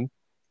time,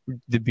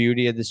 the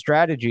beauty of the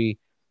strategy,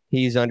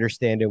 he's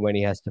understanding when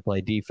he has to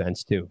play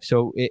defense too.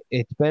 So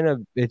it's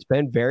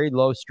been very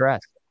low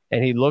stress,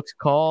 and he looks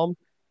calm,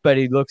 but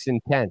he looks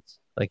intense.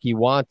 Like he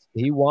wants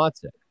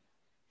it.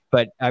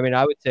 But I mean,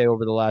 I would say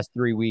over the last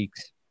 3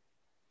 weeks,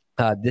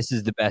 this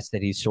is the best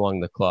that he's swung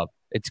the club.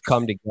 It's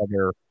come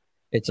together.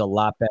 It's a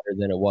lot better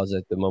than it was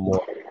at the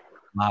Memorial.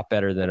 A lot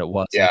better than it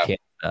was in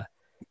Canada.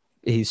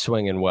 He's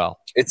swinging well.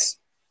 It's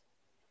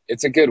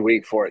a good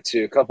week for it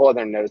too. A couple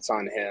other notes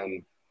on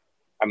him.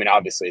 I mean,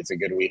 obviously it's a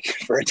good week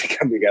for it to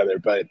come together,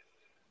 but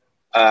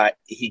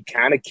he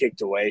kind of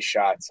kicked away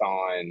shots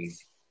on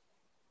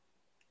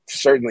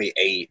certainly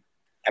 8.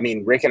 I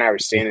mean, Rick and I were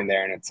standing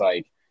there, and it's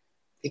like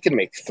he could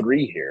make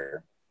 3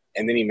 here,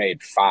 and then he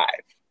made 5.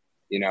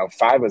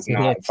 5 was a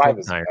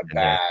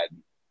bad.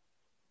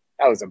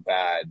 That was a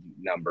bad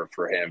number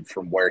for him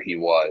from where he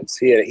was.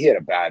 He had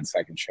a bad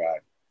second shot.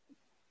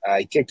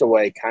 He kicked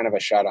away kind of a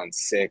shot on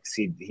 6.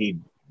 It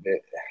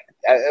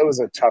was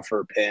a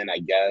tougher pin, I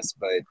guess,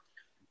 but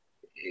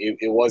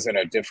it wasn't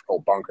a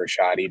difficult bunker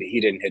shot. He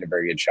didn't hit a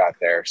very good shot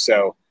there.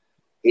 So,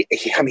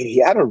 he had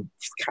a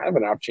kind of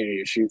an opportunity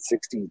to shoot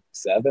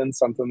 67,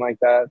 something like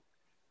that.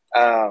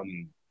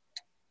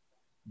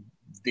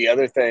 The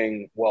other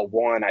thing, well,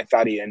 one, I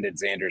thought he ended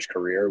Xander's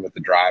career with the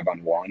drive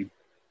on 1.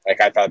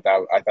 Like I thought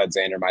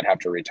Xander might have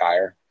to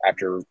retire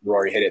after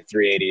Rory hit it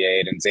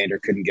 388 and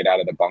Xander couldn't get out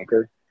of the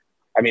bunker.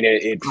 I mean,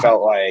 it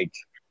felt like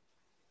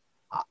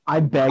I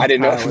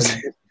didn't know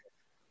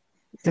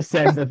to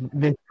send the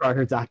Vince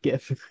Carter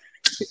gif.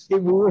 we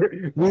were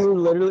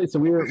literally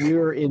we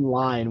were in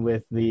line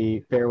with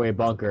the fairway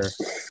bunker,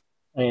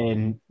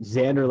 and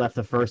Xander left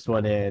the first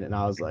one in, and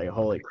I was like,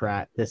 "Holy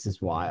crap, this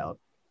is wild!"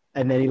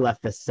 And then he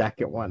left the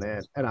second one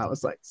in, and I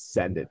was like,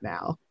 "Send it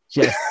now."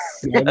 Just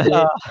send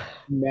it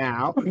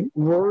now.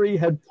 Rory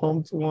had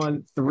pumped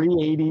one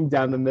 380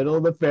 down the middle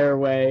of the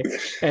fairway,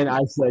 and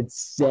I said,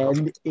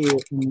 "Send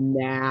it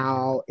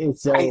now.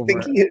 It's over." I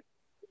think he hit.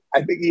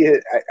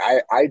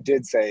 I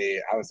did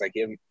say, I was like,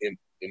 it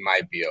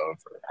might be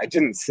over. I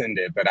didn't send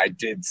it, but I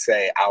did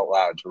say out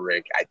loud to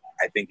Rick,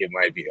 I think it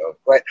might be over.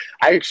 But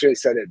I actually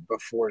said it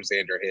before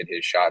Xander hit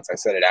his shots. I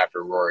said it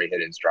after Rory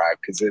hit his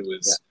drive because it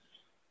was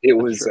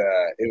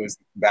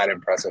that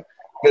impressive.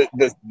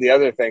 The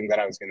other thing that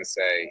I was going to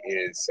say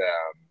is,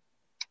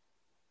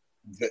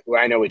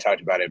 I know we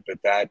talked about it, but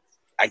that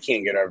I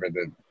can't get over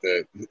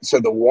the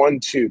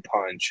 1-2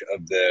 punch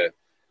of the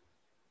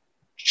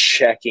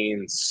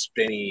checking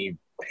spinny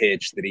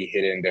pitch that he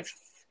hit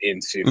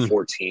into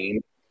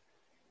 14.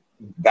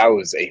 That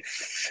was a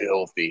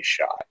filthy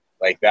shot.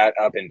 Like that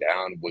up and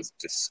down was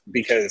just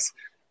because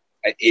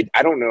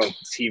I don't know if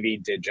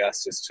TV did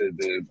justice to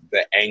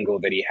the angle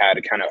that he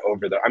had kind of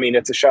over the. I mean,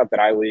 it's a shot that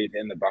I leave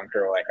in the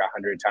bunker like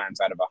 100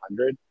 times out of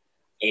 100,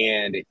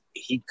 and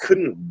he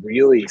couldn't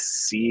really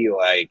see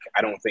I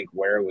don't think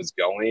where it was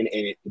going,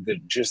 and the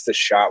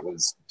shot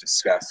was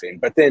disgusting.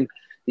 But then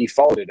he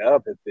followed it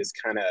up at this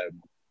kind of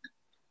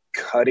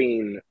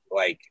cutting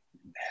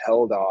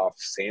held off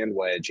sand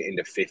wedge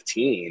into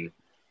 15.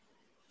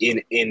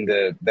 In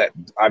that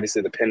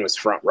obviously the pin was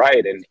front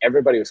right, and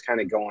everybody was kind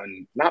of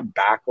going not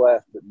back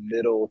left but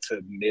middle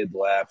to mid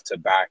left to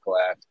back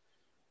left,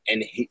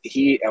 and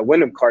he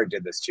Wyndham Cart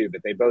did this too,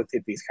 but they both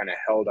hit these kind of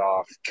held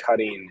off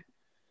cutting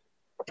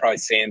probably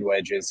sand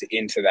wedges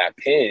into that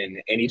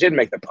pin, and he didn't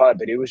make the putt,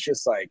 but it was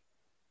just like,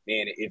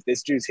 man, if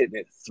this dude's hitting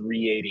at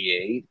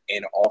 388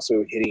 and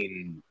also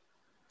hitting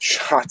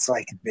shots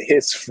like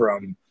this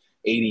from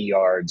 80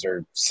 yards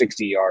or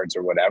 60 yards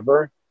or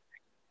whatever,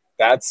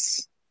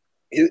 that's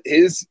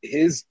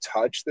his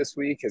touch this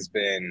week has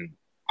been,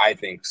 I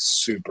think,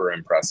 super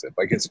impressive.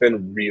 It's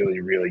been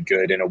really, really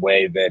good in a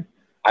way that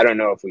I don't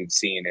know if we've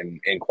seen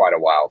in quite a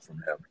while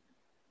from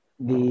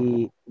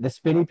him. The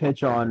spinny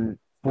pitch on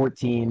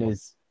 14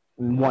 is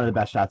one of the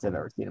best shots I've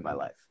ever seen in my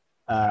life.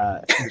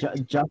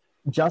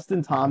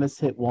 Justin Thomas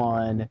hit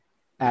one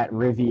at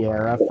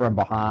Riviera from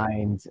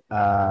behind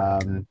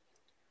 5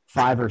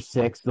 or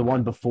 6, the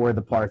one before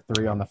the par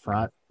 3 on the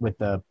front with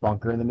the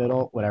bunker in the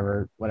middle,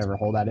 whatever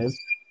hole that is.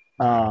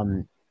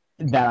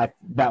 That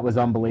was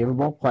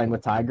unbelievable playing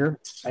with Tiger,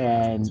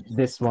 and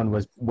this one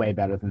was way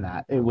better than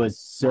that. It was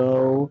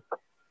so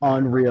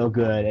unreal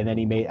good, and then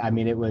he made. I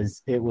mean, it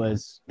was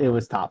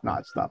top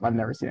notch stuff. I've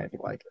never seen anything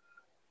like it.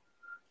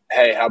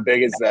 Hey, how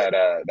big is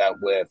that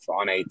width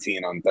on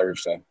 18 on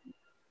Thursday?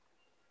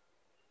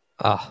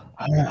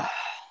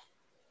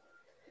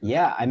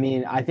 Yeah, I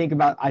mean, I think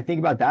about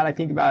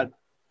that.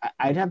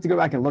 I'd have to go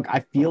back and look.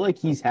 I feel like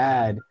he's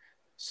had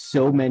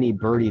so many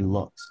birdie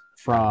looks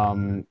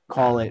from,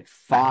 call it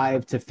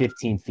 5 to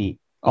 15 feet.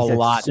 A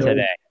lot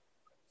today.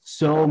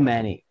 So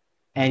many.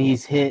 And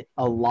he's hit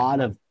a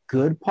lot of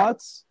good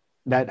putts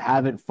that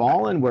haven't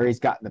fallen, where he's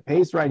gotten the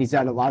pace right. He's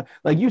had a lot,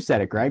 like you said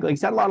it, Greg.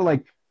 He's had a lot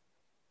of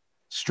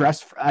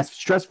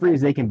stress-free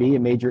as they can be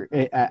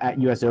at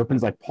U.S.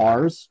 Opens,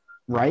 pars,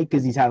 right?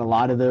 Because he's had a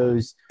lot of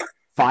those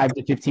 5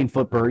 to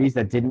 15-foot birdies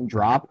that didn't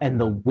drop, and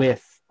the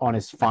whiff on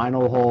his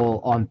final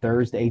hole on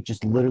Thursday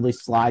just literally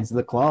slides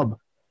the club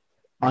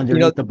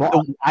underneath the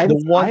ball. I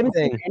haven't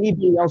seen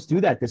anybody else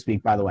do that this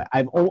week, by the way.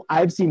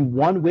 I've seen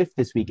one whiff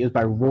this week. It was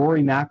by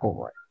Rory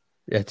McIlroy.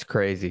 It's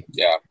crazy.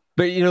 Yeah.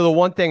 But, the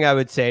one thing I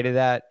would say to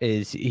that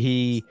is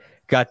he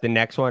got the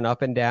next one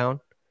up and down,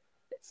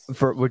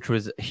 which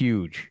was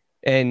huge.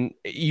 And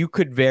you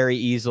could very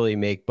easily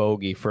make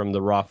bogey from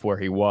the rough where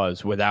he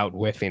was without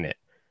whiffing it.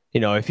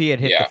 If he had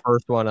hit the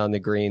first one on the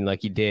green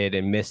like he did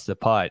and missed the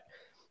putt,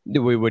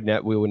 we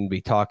wouldn't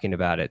be talking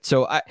about it.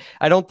 So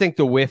I don't think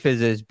the whiff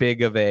is as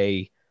big of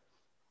a,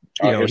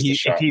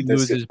 if he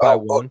loses by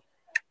one.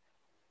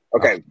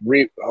 Okay.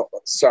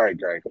 Sorry,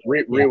 Greg.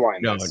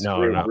 Rewind this.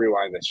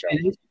 Rewind this shot.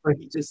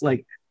 He just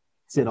like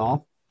sit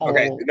off.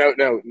 Okay.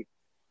 No.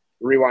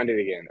 Rewind it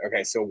again.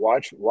 Okay. So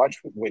watch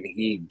when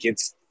he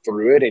gets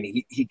through it, and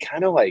he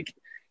kind of like,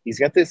 he's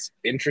got this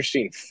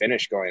interesting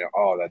finish going.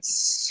 Oh,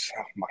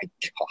 my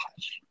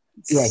gosh.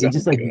 Yeah. He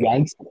just like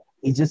yanks.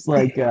 He just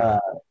like,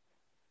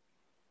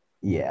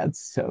 yeah,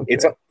 it's so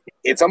good.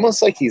 It's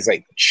almost like he's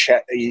like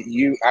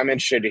I'm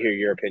interested to hear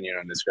your opinion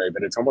on this, Greg,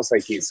 but it's almost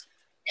like he's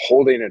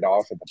holding it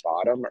off at the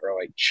bottom or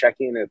like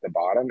checking at the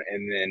bottom,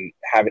 and then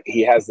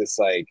he has this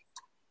like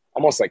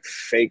almost like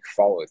fake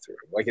follow through.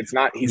 Like he's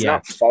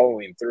not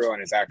following through on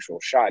his actual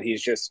shot.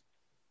 He's just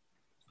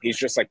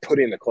like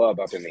putting the club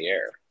up in the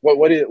air. What's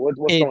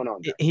going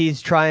on there?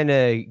 He's trying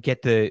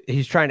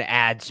to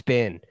add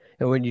spin.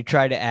 And when you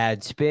try to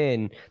add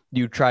spin,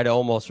 you try to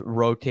almost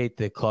rotate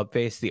the club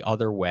face the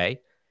other way.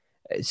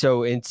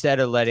 So instead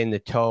of letting the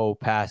toe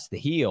pass the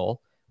heel,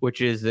 which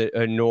is the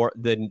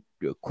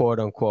quote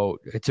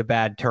unquote, it's a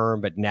bad term,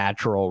 but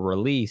natural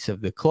release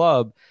of the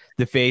club,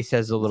 the face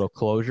has a little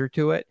closure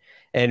to it.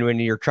 And when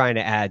you're trying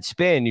to add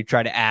spin, you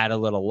try to add a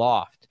little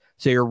loft.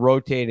 So you're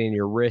rotating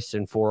your wrists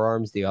and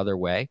forearms the other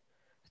way.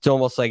 It's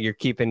almost like you're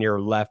keeping your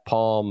left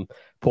palm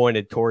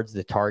pointed towards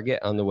the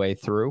target on the way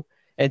through.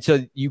 And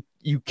so you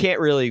can't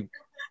really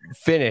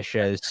finish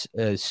as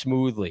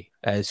smoothly,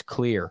 as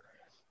clear.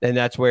 And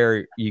that's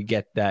where you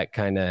get that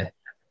kind of,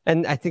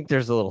 and I think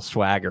there's a little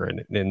swagger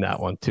in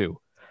that one too.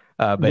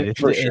 But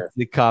it's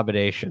the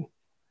combination.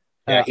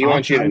 Yeah, he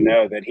wants you to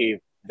know that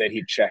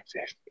he checked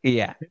it.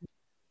 Yeah.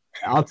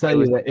 I'll tell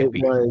you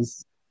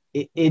that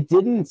it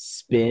didn't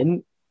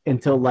spin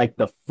until like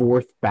the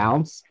fourth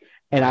bounce.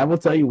 And I will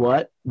tell you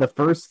what, the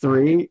first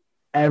three,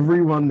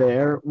 everyone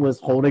there was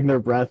holding their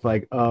breath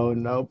like, oh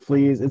no,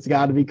 please, it's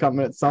got to be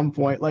coming at some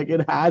point. Like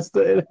it has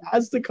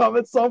to come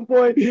at some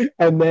point.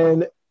 And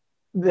then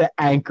the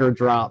anchor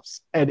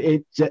drops, and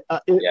it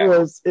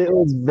was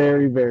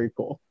very, very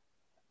cool.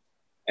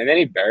 And then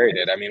he buried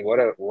it. I mean,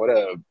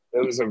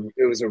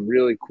 it was a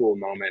really cool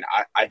moment.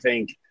 I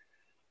think,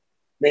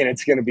 man,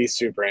 it's going to be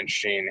super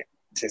interesting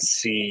to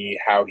see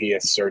how he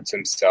asserts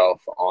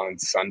himself on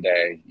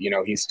Sunday.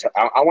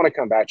 I want to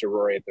come back to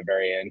Rory at the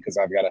very end, because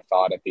I've got a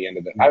thought at the end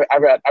of the.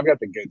 I've got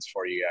the goods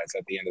for you guys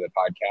at the end of the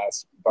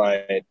podcast,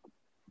 but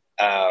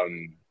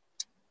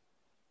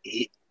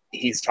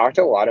he's talked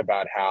a lot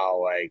about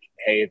how, like,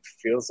 hey, it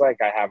feels like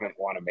I haven't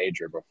won a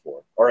major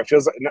before, or it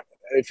feels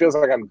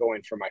like I'm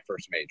going for my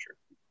first major,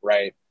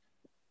 right?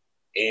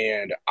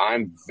 And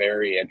I'm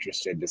very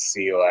interested to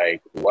see,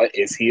 like, what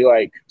is he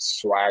like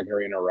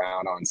swaggering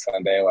around on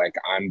Sunday? Like,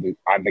 I'm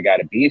the guy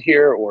to beat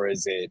here, or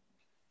is it,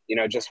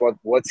 just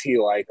what's he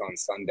like on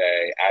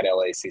Sunday at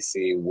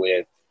LACC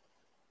with,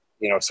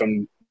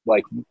 some,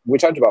 like, we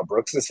talked about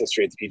Brooks's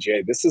history at the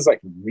PGA. This is like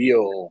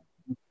real,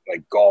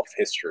 like, golf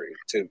history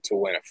to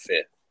win a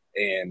fifth,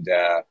 and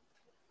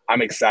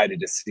I'm excited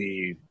to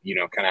see,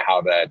 kind of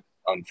how that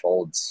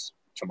unfolds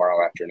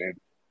tomorrow afternoon.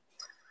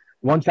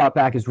 One shot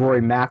back is Rory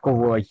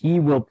McIlroy. He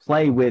will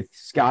play with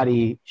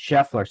Scotty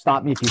Scheffler.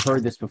 Stop me if you've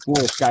heard this before.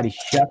 Scotty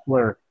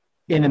Scheffler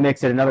in the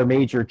mix at another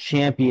major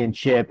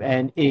championship.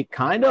 And it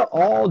kind of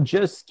all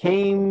just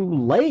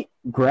came late,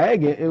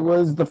 Greg. It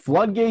was the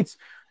floodgates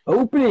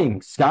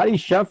opening. Scotty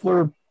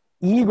Scheffler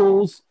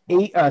eagles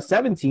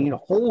 17,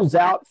 holes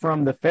out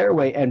from the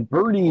fairway, and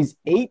birdies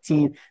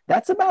 18.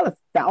 That's about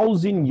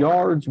 1,000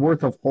 yards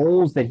worth of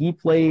holes that he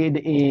played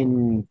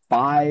in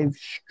 5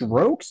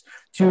 strokes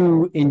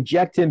to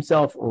inject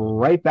himself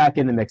right back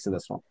in the mix of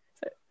this one.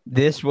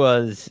 This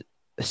was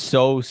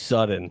so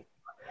sudden.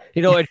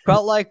 It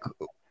felt like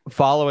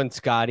following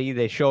Scotty.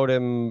 They showed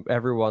him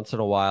every once in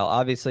a while.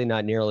 Obviously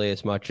not nearly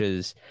as much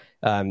as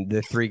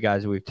the 3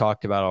 guys we've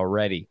talked about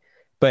already.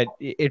 But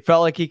it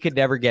felt like he could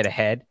never get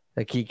ahead.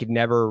 Like he could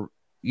never,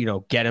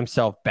 get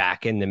himself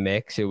back in the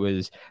mix. It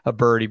was a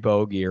birdie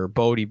bogey or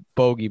bogey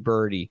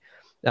birdie.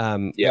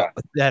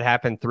 That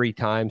happened 3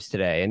 times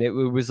today. And it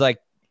was like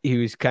he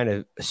was kind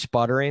of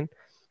sputtering.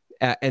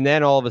 And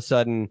then all of a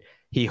sudden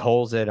he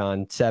holds it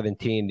on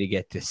 17 to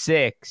get to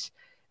 6.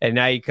 And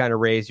now you kind of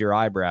raise your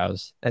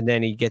eyebrows. And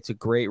then he gets a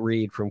great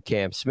read from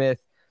Cam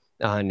Smith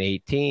on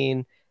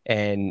 18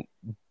 and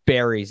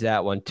buries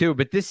that one too.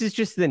 But this is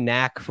just the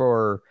knack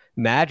for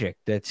magic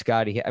that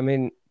Scotty, I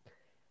mean,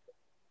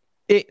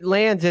 it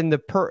lands in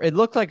it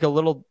looked like a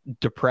little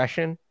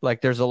depression.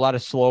 Like there's a lot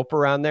of slope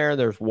around there.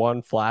 There's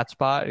one flat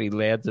spot. He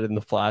lands it in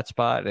the flat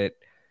spot. It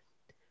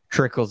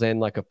trickles in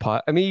like a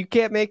putt. I mean, you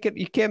can't make it.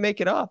 You can't make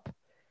it up.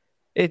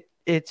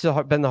 It's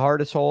been the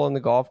hardest hole on the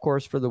golf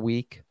course for the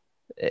week.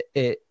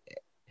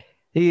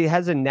 He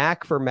has a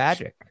knack for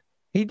magic.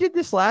 He did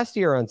this last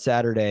year on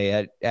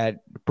Saturday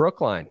at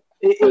Brookline.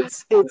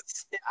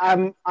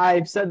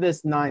 I've said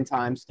this 9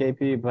 times,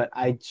 KP, but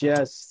I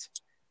just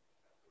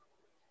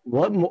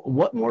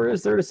What more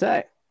is there to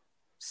say?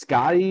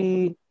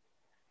 Scotty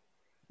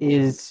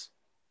is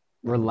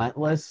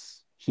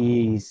relentless.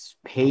 He's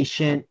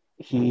patient.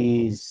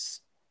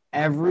 He's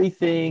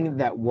everything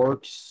that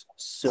works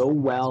so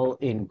well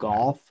in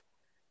golf,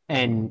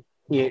 and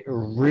it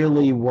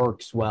really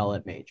works well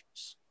at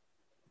majors.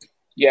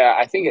 Yeah,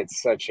 I think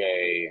it's such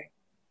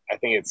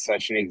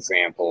an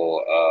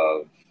example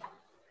of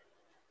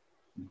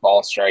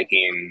ball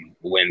striking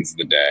wins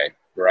the day,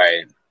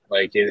 right?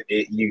 Like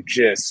you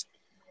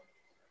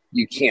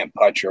can't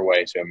putt your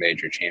way to a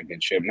major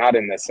championship. Not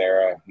in this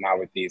era, not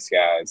with these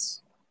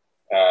guys.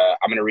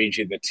 I'm going to read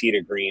you the tee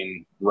to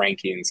green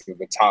rankings of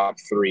the top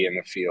three in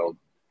the field.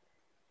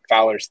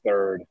 Fowler's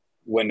third,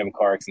 Wyndham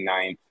Clark's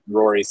ninth,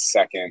 Rory's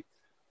second,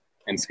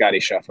 and Scotty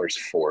Scheffler's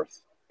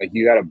fourth. Like,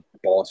 you got to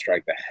ball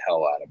strike the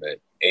hell out of it.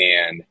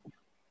 And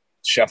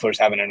Scheffler's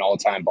having an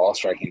all-time ball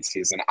striking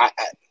season.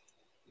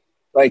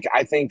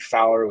 I think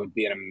Fowler would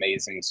be an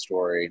amazing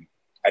story.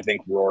 I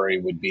think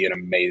Rory would be an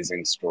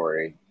amazing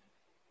story.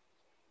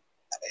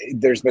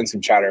 There's been some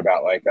chatter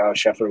about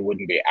Scheffler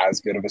wouldn't be as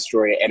good of a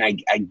story, and I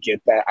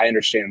get that. I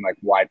understand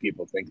why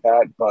people think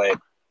that, but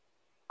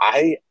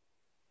I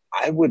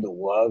would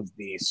love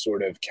the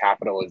sort of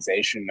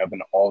capitalization of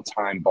an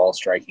all-time ball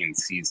striking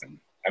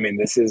season. I mean,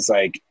 this is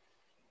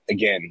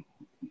again,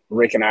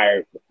 Rick and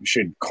I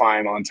should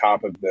climb on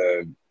top of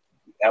the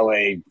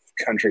LA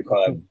Country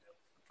Club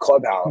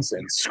clubhouse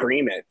and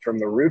scream it from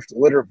the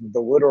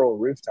literal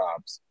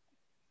rooftops.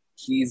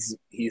 He's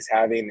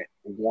having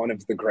one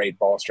of the great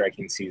ball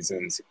striking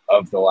seasons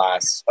of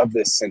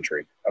this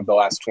century, of the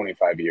last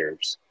 25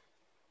 years.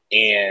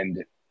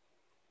 And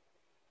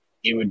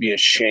it would be a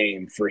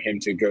shame for him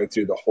to go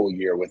through the whole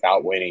year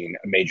without winning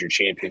a major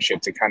championship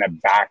to kind of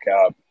back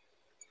up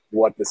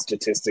what the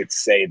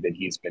statistics say that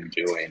he's been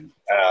doing.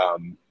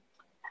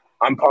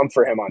 I'm pumped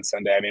for him on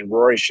Sunday. I mean,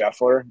 Rory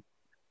Scheffler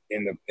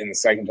in the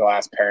second to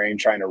last pairing,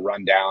 trying to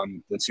run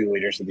down the two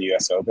leaders of the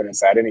U.S. Open.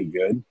 Is that any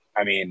good?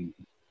 I mean,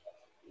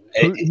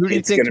 who do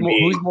you think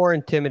who's more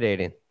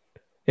intimidating?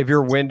 If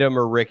you're Wyndham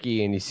or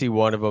Rickie and you see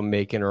one of them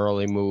make an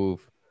early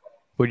move,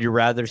 would you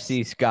rather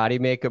see Scotty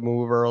make a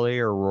move early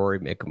or Rory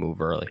make a move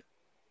early?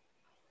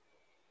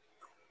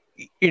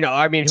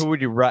 I mean,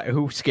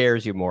 who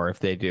scares you more if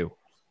they do?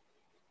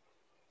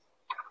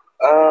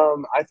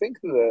 I think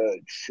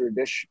the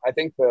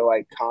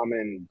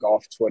common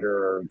golf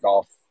Twitter or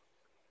golf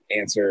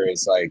answer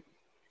is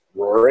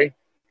Rory.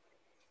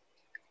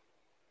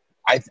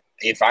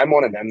 If I'm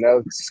one of them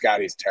though,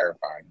 Scotty's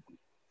terrifying.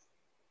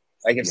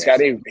 If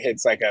Scotty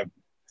hits a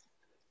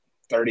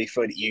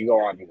 30-foot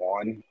eagle on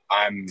one,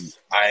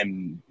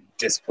 I'm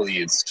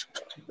displeased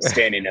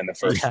standing in the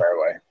first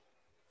fairway.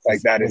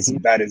 That's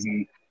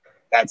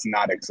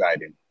not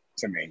exciting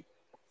to me.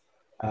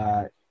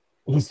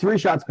 He's 3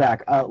 shots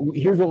back.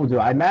 Here's what we'll do.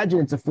 I imagine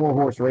it's a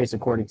 4-horse race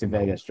according to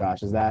Vegas,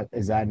 Josh. Is that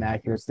an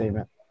accurate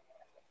statement?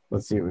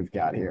 Let's see what we've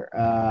got here.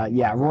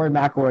 Rory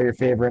McIlroy, your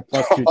favorite,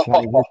 plus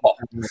 220,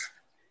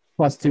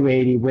 plus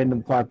 280,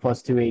 Wyndham Clark,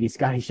 plus 280,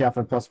 Scotty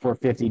Scheffler, plus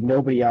 450.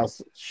 Nobody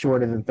else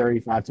shorter than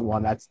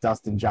 35-1. That's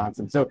Dustin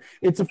Johnson. So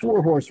it's a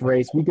 4-horse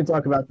race. We can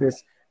talk about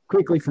this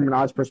quickly from an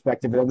odds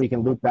perspective, and then we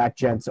can loop back,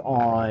 gents,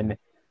 on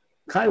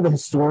kind of a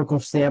historical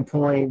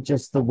standpoint,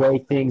 just the way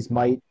things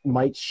might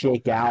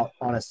shake out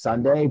on a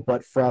Sunday.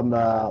 But from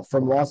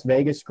Las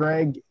Vegas,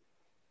 Greg,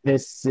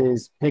 this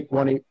is pick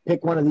one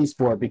of these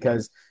 4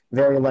 because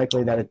very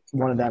likely that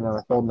one of them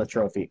are holding the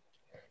trophy.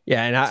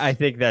 Yeah, and I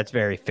think that's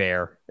very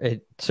fair.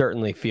 It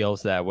certainly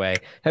feels that way.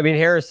 I mean,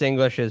 Harris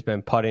English has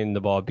been putting the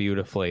ball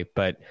beautifully,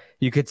 but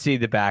you could see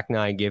the back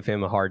nine give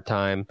him a hard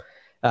time.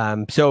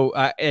 So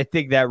I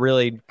think that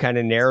really kind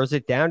of narrows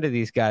it down to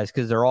these guys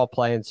because they're all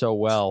playing so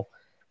well.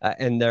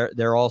 And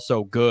they're all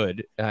so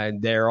good.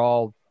 They're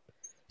all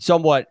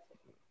somewhat,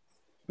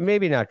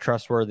 maybe not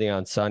trustworthy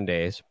on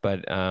Sundays,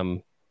 but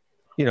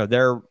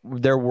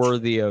they're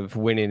worthy of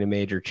winning a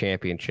major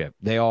championship.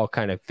 They all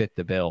kind of fit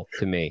the bill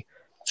to me.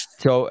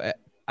 So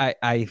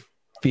I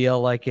feel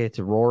like it's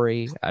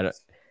Rory.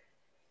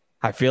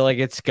 I feel like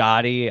it's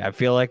Scotty. I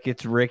feel like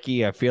it's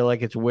Rickie. I feel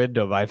like it's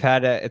Wyndham. I've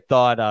had a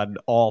thought on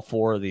all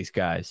 4 of these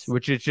guys,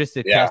 which is just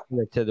a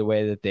testament to the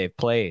way that they've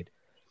played.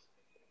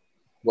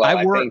 Well,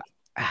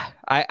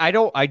 I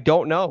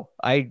don't know.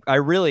 I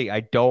really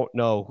don't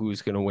know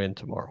who's going to win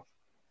tomorrow.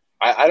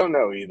 I don't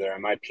know either.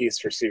 And my piece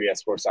for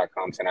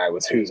CBSSports.com tonight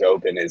was whose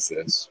open is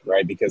this,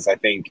 right? Because I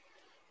think,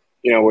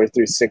 we're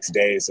through 6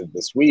 days of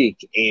this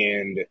week,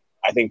 and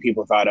I think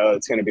people thought,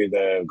 it's going to be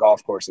the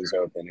golf courses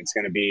open. It's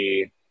going to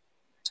be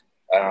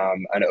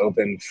an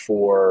open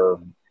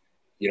for,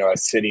 a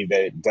city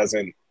that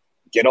doesn't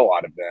get a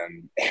lot of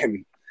them.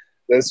 And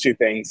those two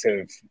things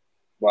the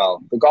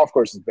golf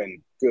course has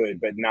been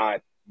good, but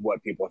not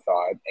what people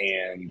thought,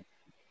 and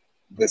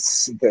the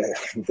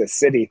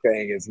city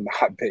thing has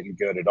not been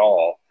good at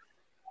all.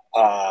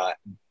 But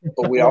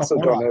we also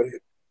don't know.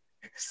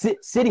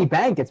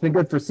 Citibank, it's been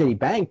good for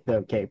Citibank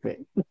though,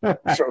 KP.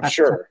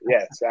 Sure,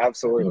 yes,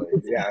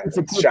 absolutely, yeah.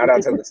 Shout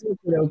out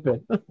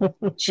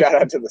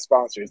to the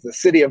sponsors. The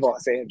city of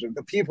Los Angeles,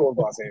 the people of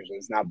Los Angeles,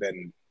 has not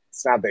been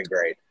it's not been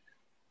great.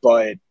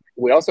 But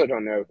we also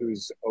don't know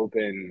whose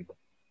Open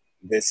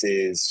this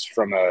is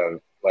from a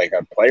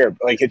player.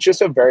 Like, it's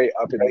just a very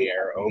up in the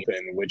air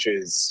Open, which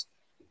is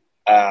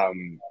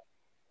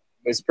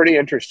it's pretty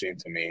interesting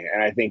to me.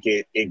 And I think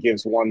it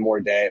gives one more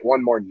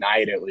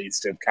night at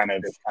least of kind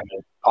of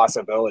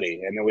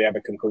possibility. And then we have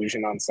a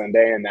conclusion on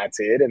Sunday, and that's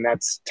it. And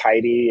that's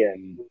tidy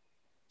and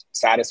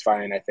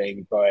satisfying, I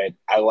think. But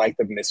I like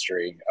the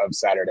mystery of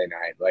Saturday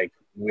night. Like,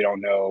 we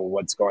don't know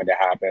what's going to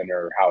happen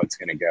or how it's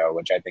going to go,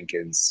 which I think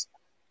is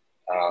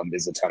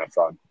a ton of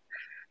fun.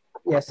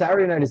 Yeah,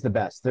 Saturday night is the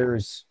best.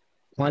 There's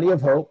plenty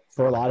of hope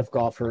for a lot of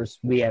golfers.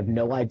 We have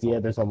no idea.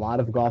 There's a lot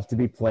of golf to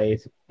be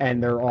played,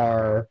 and there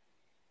are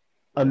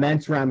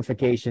immense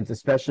ramifications,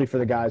 especially for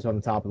the guys on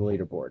the top of the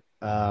leaderboard.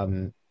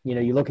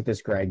 You look at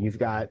this, Greg. You've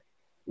got,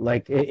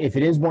 like, if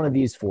it is one of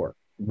these four,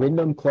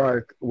 Wyndham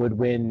Clark would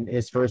win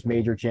his first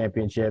major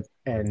championship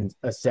and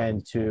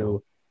ascend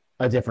to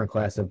a different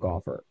class of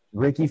golfer.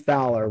 Rickie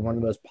Fowler, one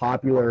of the most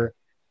popular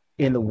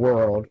in the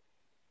world,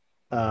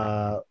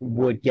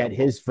 would get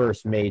his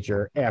first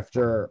major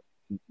after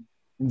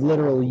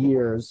literal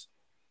years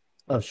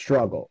of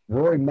struggle.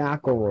 Rory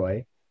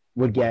McIlroy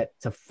would get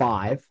to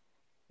 5,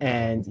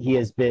 and he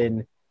has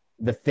been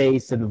the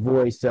face and the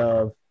voice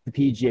of the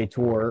PGA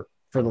Tour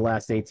for the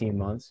last 18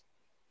 months.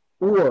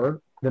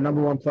 Or the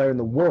number one player in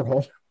the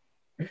world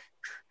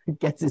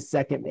gets his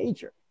second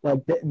major. Like,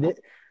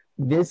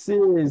 this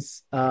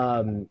is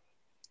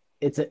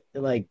it's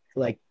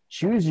like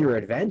choose your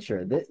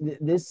adventure.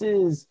 This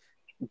is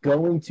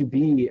going to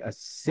be a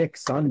sick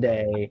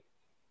Sunday,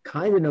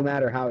 kind of no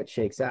matter how it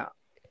shakes out.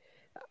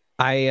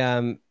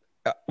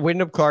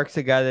 Wyndham Clark's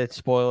the guy that's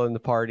spoiling the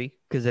party,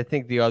 because I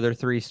think the other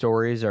 3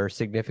 stories are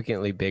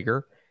significantly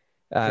bigger.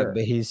 Sure.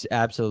 But he's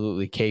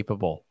absolutely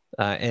capable.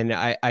 And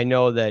I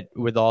know that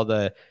with all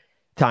the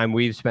time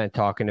we've spent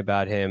talking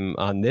about him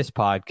on this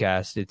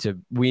podcast,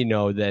 we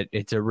know that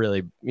it's a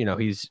really,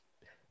 he's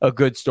a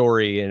good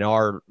story in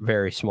our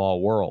very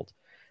small world.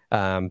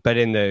 But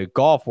in the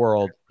golf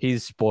world,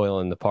 he's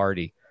spoiling the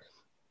party.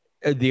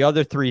 The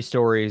other 3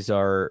 stories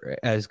are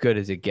as good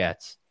as it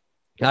gets.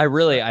 I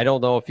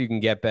don't know if you can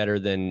get better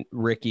than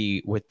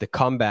Rickie with the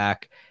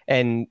comeback.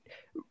 And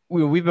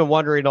we've been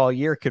wondering all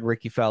year, could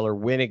Rickie Fowler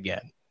win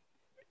again?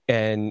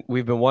 And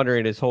we've been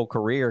wondering his whole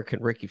career,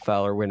 can Rickie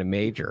Fowler win a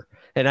major?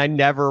 And I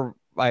never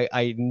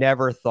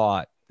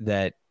thought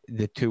that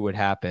the two would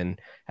happen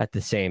at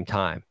the same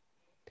time.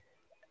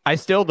 I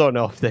still don't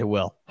know if they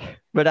will,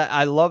 but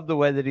I love the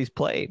way that he's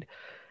played.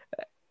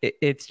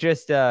 It's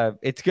just,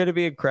 it's going to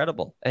be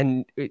incredible.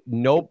 And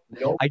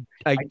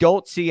I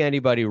don't see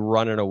anybody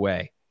running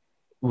away,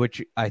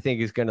 which I think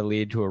is going to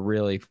lead to a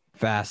really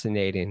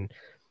fascinating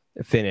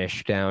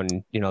finish down,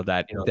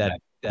 that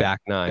back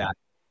 9.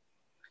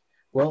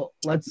 Well,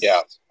 let's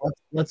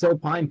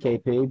opine,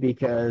 KP,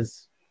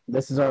 because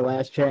this is our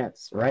last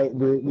chance, right?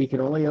 We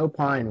can only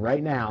opine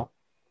right now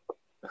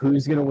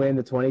who's going to win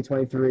the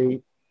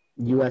 2023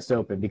 U.S.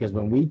 Open, because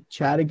when we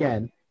chat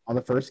again on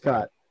the first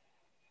cut,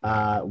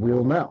 we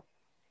will know.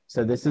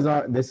 So this is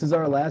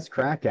our last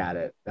crack at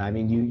it. I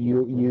mean,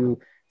 you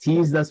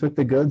teased us with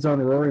the goods on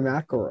Rory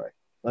McIlroy.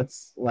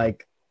 Let's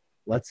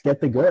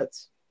get the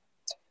goods.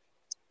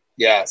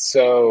 Yeah.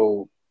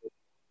 So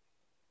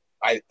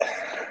I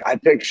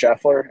picked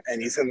Scheffler,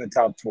 and he's in the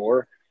top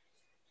 4,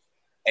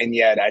 and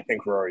yet I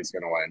think Rory's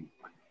going to win.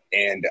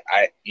 And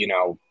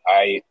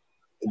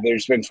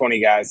there's been 20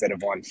 guys that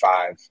have won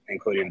 5,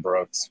 including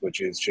Brooks, which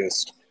is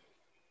just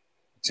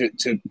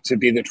to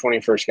be the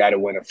 21st guy to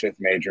win a 5th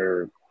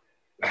major,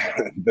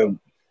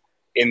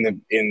 in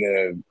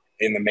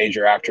the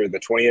major after the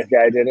 20th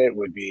guy did it,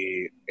 would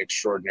be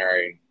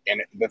extraordinary.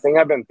 And the thing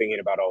I've been thinking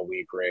about all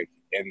week, Rick,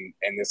 and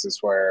this is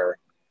where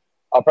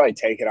I'll probably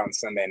take it on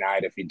Sunday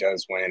night if he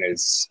does win,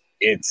 is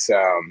it's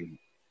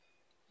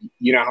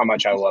you know how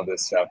much I love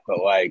this stuff, but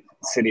like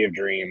City of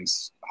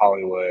Dreams,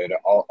 Hollywood,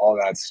 all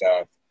that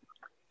stuff.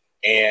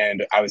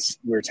 And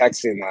we were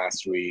texting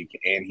last week,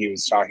 and he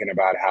was talking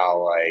about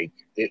how, like,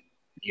 it,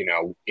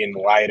 in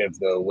light of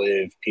the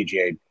Live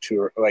PGA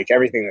Tour, like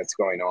everything that's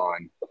going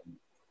on,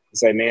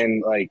 it's like,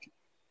 man, like,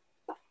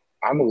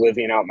 I'm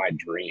living out my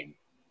dream,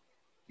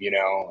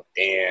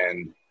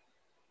 and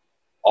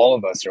all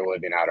of us are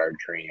living out our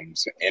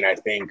dreams. And I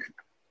think,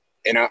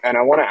 and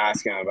I want to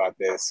ask him about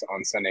this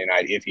on Sunday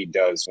night if he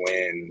does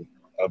win,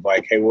 of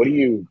like, hey, what do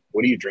you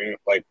dream?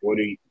 Like,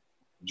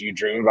 do you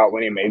dream about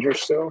winning majors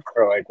still?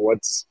 Or like,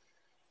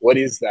 what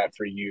is that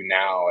for you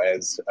now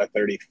as a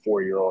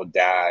 34-year-old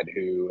dad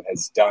who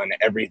has done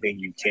everything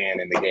you can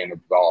in the game of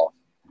golf?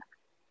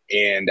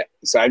 And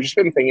so I've just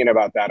been thinking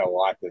about that a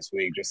lot this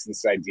week, just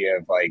this idea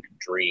of like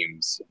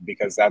dreams,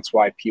 because that's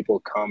why people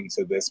come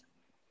to this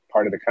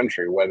part of the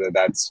country, whether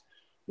that's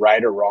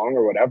right or wrong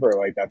or whatever,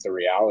 like that's a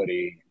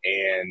reality.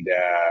 And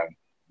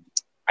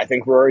I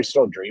think Rory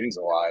still dreams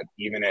a lot,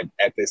 even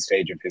at this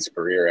stage of his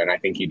career. And I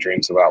think he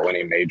dreams about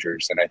winning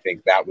majors. And I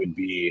think that would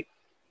be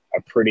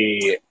a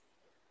pretty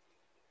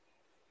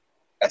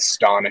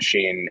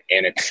astonishing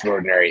and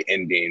extraordinary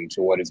ending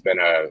to what has been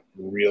a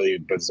really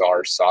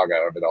bizarre saga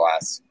over the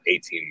last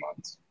 18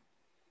 months.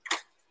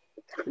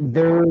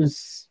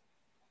 There's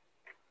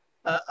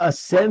a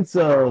sense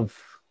of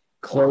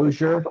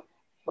closure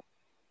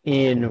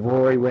in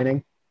Rory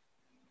winning,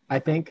 I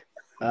think.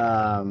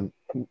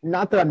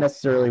 Not that I'm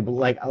necessarily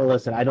like,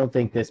 listen, I don't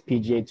think this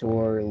PGA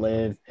Tour,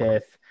 Live,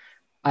 PIF,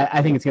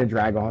 I think it's going to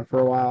drag on for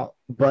a while.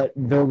 But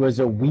there was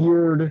a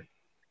weird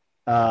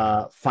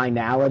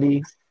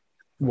finality,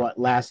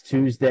 last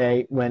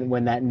Tuesday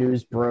when that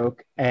news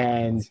broke,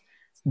 and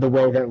the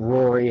way that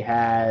Rory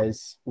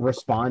has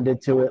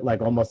responded to it,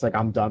 like almost like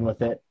I'm done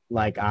with it,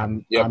 like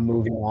I'm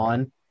moving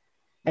on.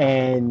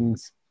 And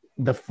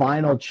the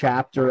final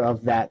chapter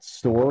of that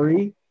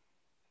story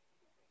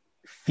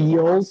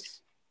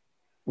feels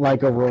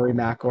like a Rory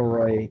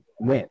McIlroy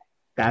win.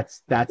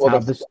 That's how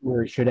the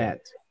story should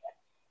end.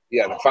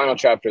 Yeah, the final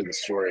chapter of the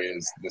story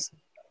is this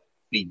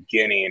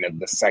beginning of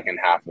the second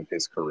half of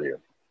his career,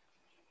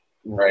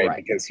 right?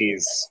 Because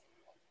he's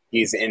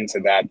into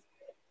that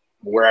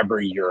wherever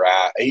you're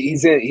at.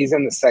 He's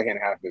in the second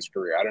half of his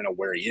career. I don't know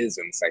where he is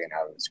in the second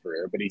half of his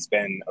career, but he's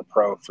been a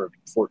pro for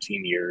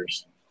 14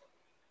 years.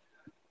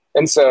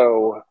 And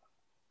so,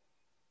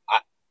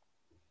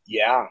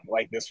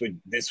 this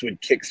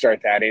would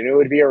kickstart that, and it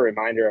would be a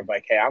reminder of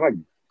like, hey, I'm a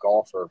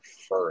golfer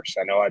first.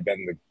 I know I've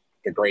been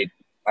the great.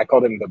 I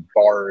called him the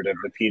bard of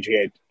the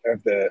PGA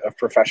of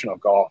professional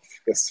golf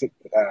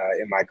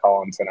in my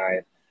column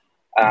tonight.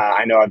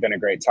 I know I've been a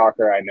great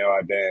talker. I know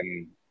I've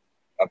been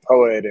a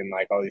poet and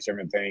like all these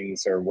different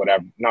things or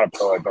whatever. Not a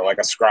poet, but like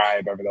a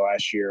scribe over the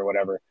last year or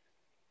whatever.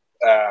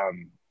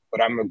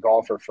 But I'm a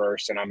golfer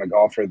first, and I'm a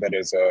golfer that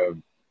is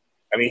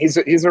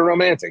he's a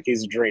romantic.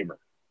 He's a dreamer,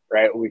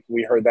 right?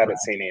 We heard that at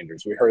St.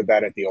 Andrews. We heard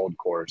that at the Old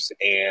Course,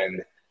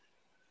 and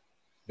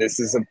this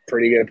is a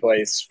pretty good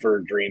place for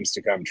dreams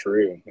to come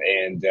true.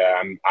 And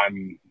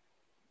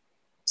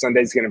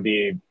Sunday's going to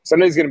be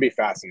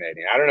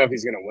fascinating. I don't know if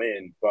he's going to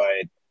win,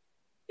 but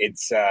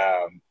it's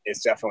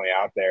definitely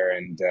out there,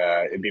 and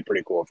it'd be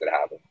pretty cool if it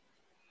happened.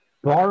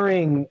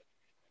 Barring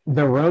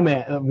the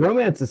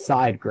romance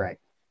aside, Greg,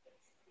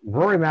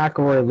 Rory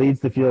McIlroy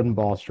leads the field in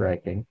ball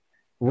striking.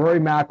 Rory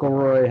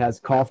McIlroy has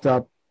coughed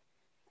up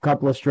a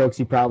couple of strokes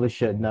he probably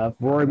shouldn't have.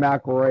 Rory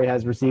McIlroy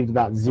has received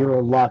about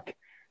zero luck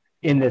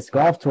in this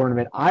golf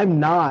tournament. I'm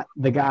not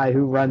the guy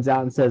who runs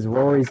out and says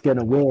Rory's going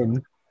to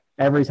win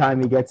every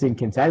time he gets in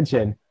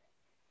contention.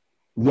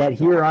 Yet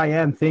here I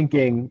am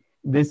thinking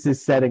this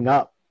is setting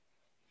up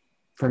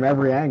from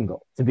every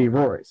angle to be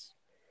Rory's.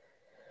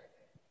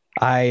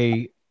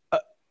 I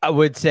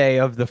would say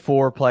of the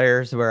four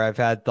players where I've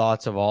had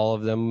thoughts of all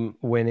of them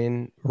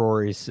winning,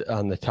 Rory's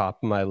on the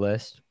top of my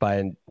list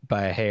by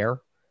a hair.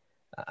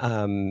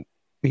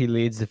 He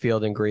leads the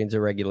field in greens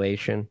and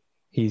regulation.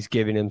 He's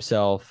giving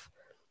himself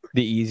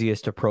the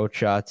easiest approach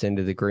shots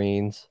into the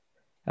greens.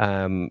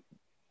 And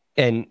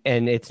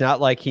it's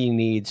not like he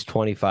needs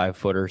 25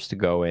 footers to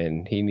go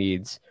in. He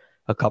needs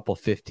a couple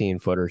 15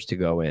 footers to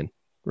go in.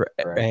 Right.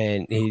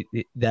 And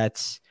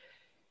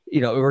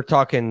we're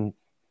talking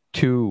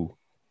two.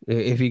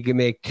 If he can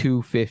make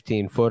 2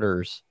 15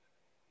 footers,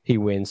 he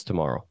wins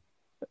tomorrow.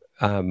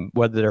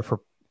 Whether they're for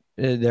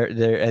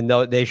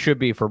they should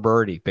be for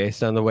birdie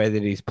based on the way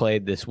that he's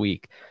played this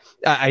week.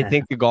 I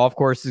think the golf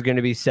course is going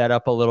to be set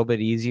up a little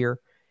bit easier.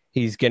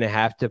 He's going to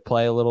have to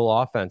play a little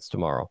offense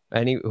tomorrow.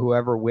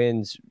 Whoever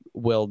wins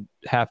will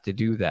have to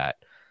do that.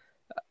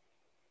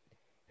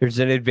 There's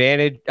an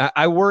advantage.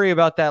 I worry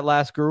about that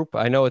last group.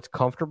 I know it's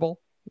comfortable.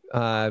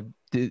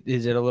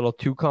 Is it a little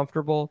too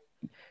comfortable?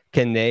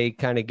 Can they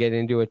kind of get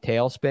into a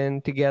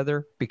tailspin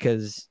together?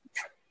 Because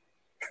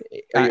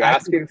are you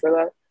asking for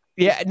that?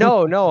 Yeah,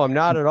 no, I'm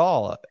not at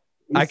all.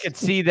 I could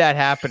see that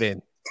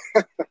happening.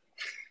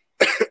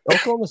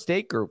 Oklahoma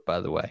State group, by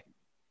the way.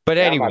 But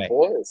anyway, my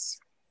boys.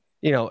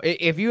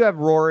 If you have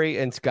Rory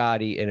and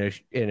Scotty in a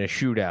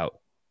shootout,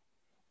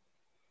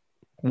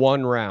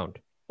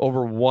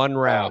 over one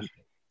round,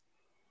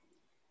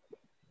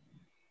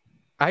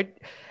 I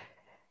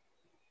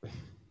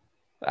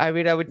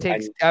would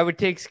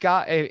take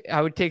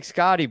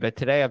Scotty, but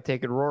today I'm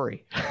taking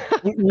Rory.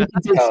 You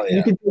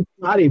can take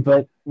Scotty,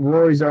 but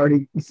Rory's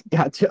already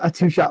got a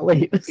 2-shot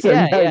lead. So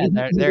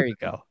there you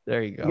go.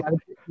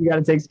 You got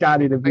to take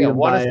Scotty to beat him.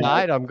 One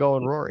aside, I'm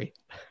going Rory.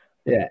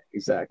 Yeah,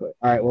 exactly.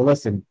 All right. Well,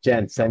 listen,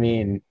 gents.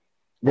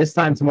 This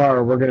time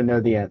tomorrow, we're going to know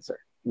the answer.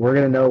 We're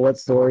going to know what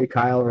story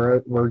Kyle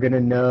wrote. We're going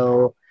to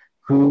know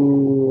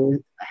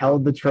who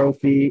held the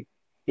trophy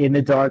in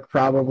the dark,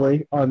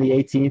 probably on the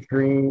 18th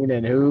green,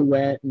 and who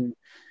went and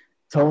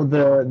told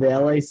the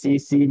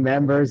LACC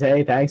members,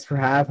 hey, thanks for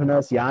having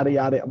us, yada,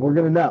 yada. We're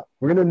going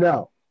to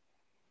know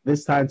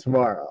this time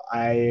tomorrow.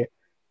 I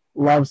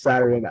love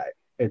Saturday night.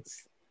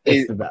 It's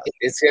the best.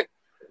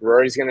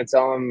 Rory's going to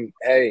tell him,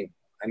 hey,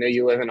 I know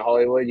you live in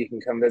Hollywood. You can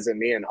come visit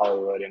me in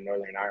Hollywood in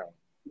Northern Ireland.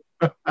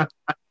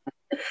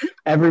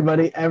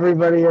 Everybody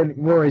in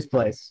Rory's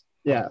place.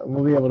 Yeah,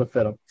 we'll be able to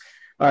fit them.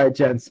 All right,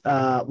 gents.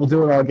 We'll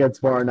do it all again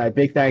tomorrow night.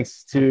 Big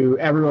thanks to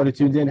everyone who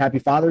tuned in. Happy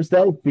Father's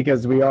Day,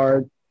 because we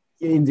are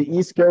into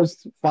East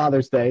Coast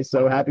Father's Day.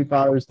 So happy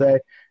Father's Day.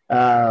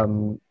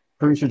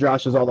 Producer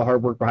Josh does all the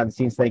hard work behind the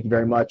scenes. Thank you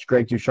very much.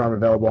 Greg Ducharme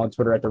available on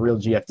Twitter at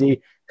TheRealGFD.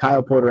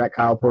 Kyle Porter at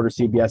Kyle Porter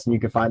CBS. And you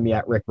can find me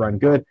at Rick Run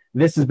Good.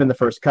 This has been The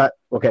First Cut.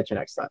 We'll catch you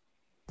next time.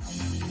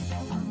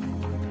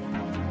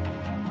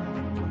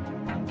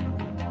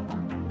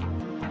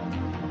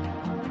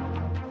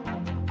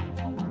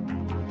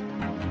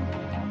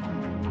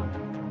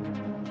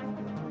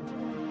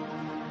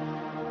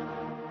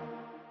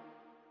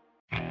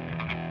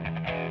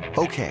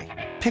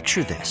 Okay,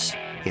 picture this.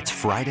 It's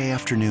Friday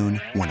afternoon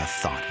when a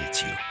thought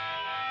hits you.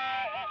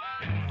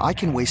 I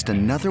can waste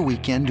another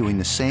weekend doing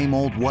the same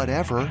old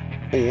whatever,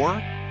 or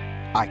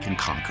I can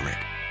conquer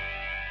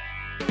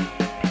it.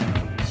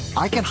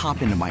 I can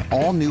hop into my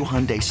all-new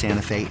Hyundai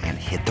Santa Fe and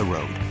hit the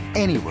road.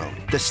 Any road.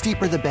 The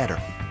steeper, the better.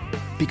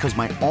 Because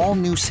my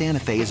all-new Santa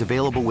Fe is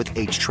available with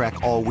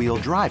H-Track all-wheel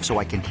drive, so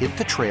I can hit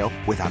the trail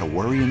without a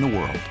worry in the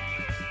world.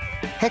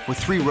 Heck, with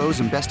 3 rows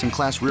and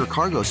best-in-class rear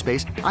cargo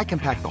space, I can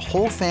pack the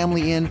whole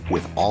family in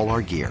with all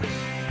our gear.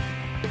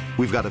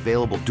 We've got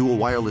available dual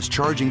wireless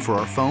charging for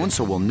our phones,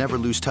 so we'll never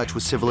lose touch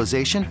with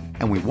civilization,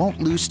 and we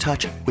won't lose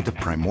touch with the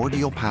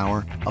primordial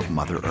power of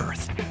Mother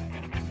Earth.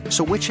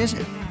 So which is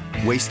it?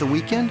 Waste the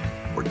weekend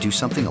or do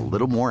something a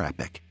little more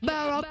epic?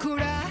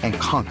 And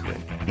conquer it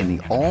in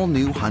the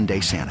all-new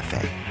Hyundai Santa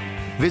Fe.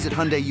 Visit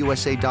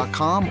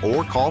HyundaiUSA.com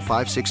or call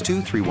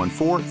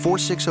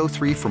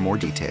 562-314-4603 for more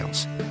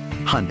details.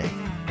 Hyundai.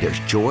 There's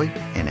joy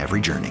in every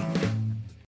journey.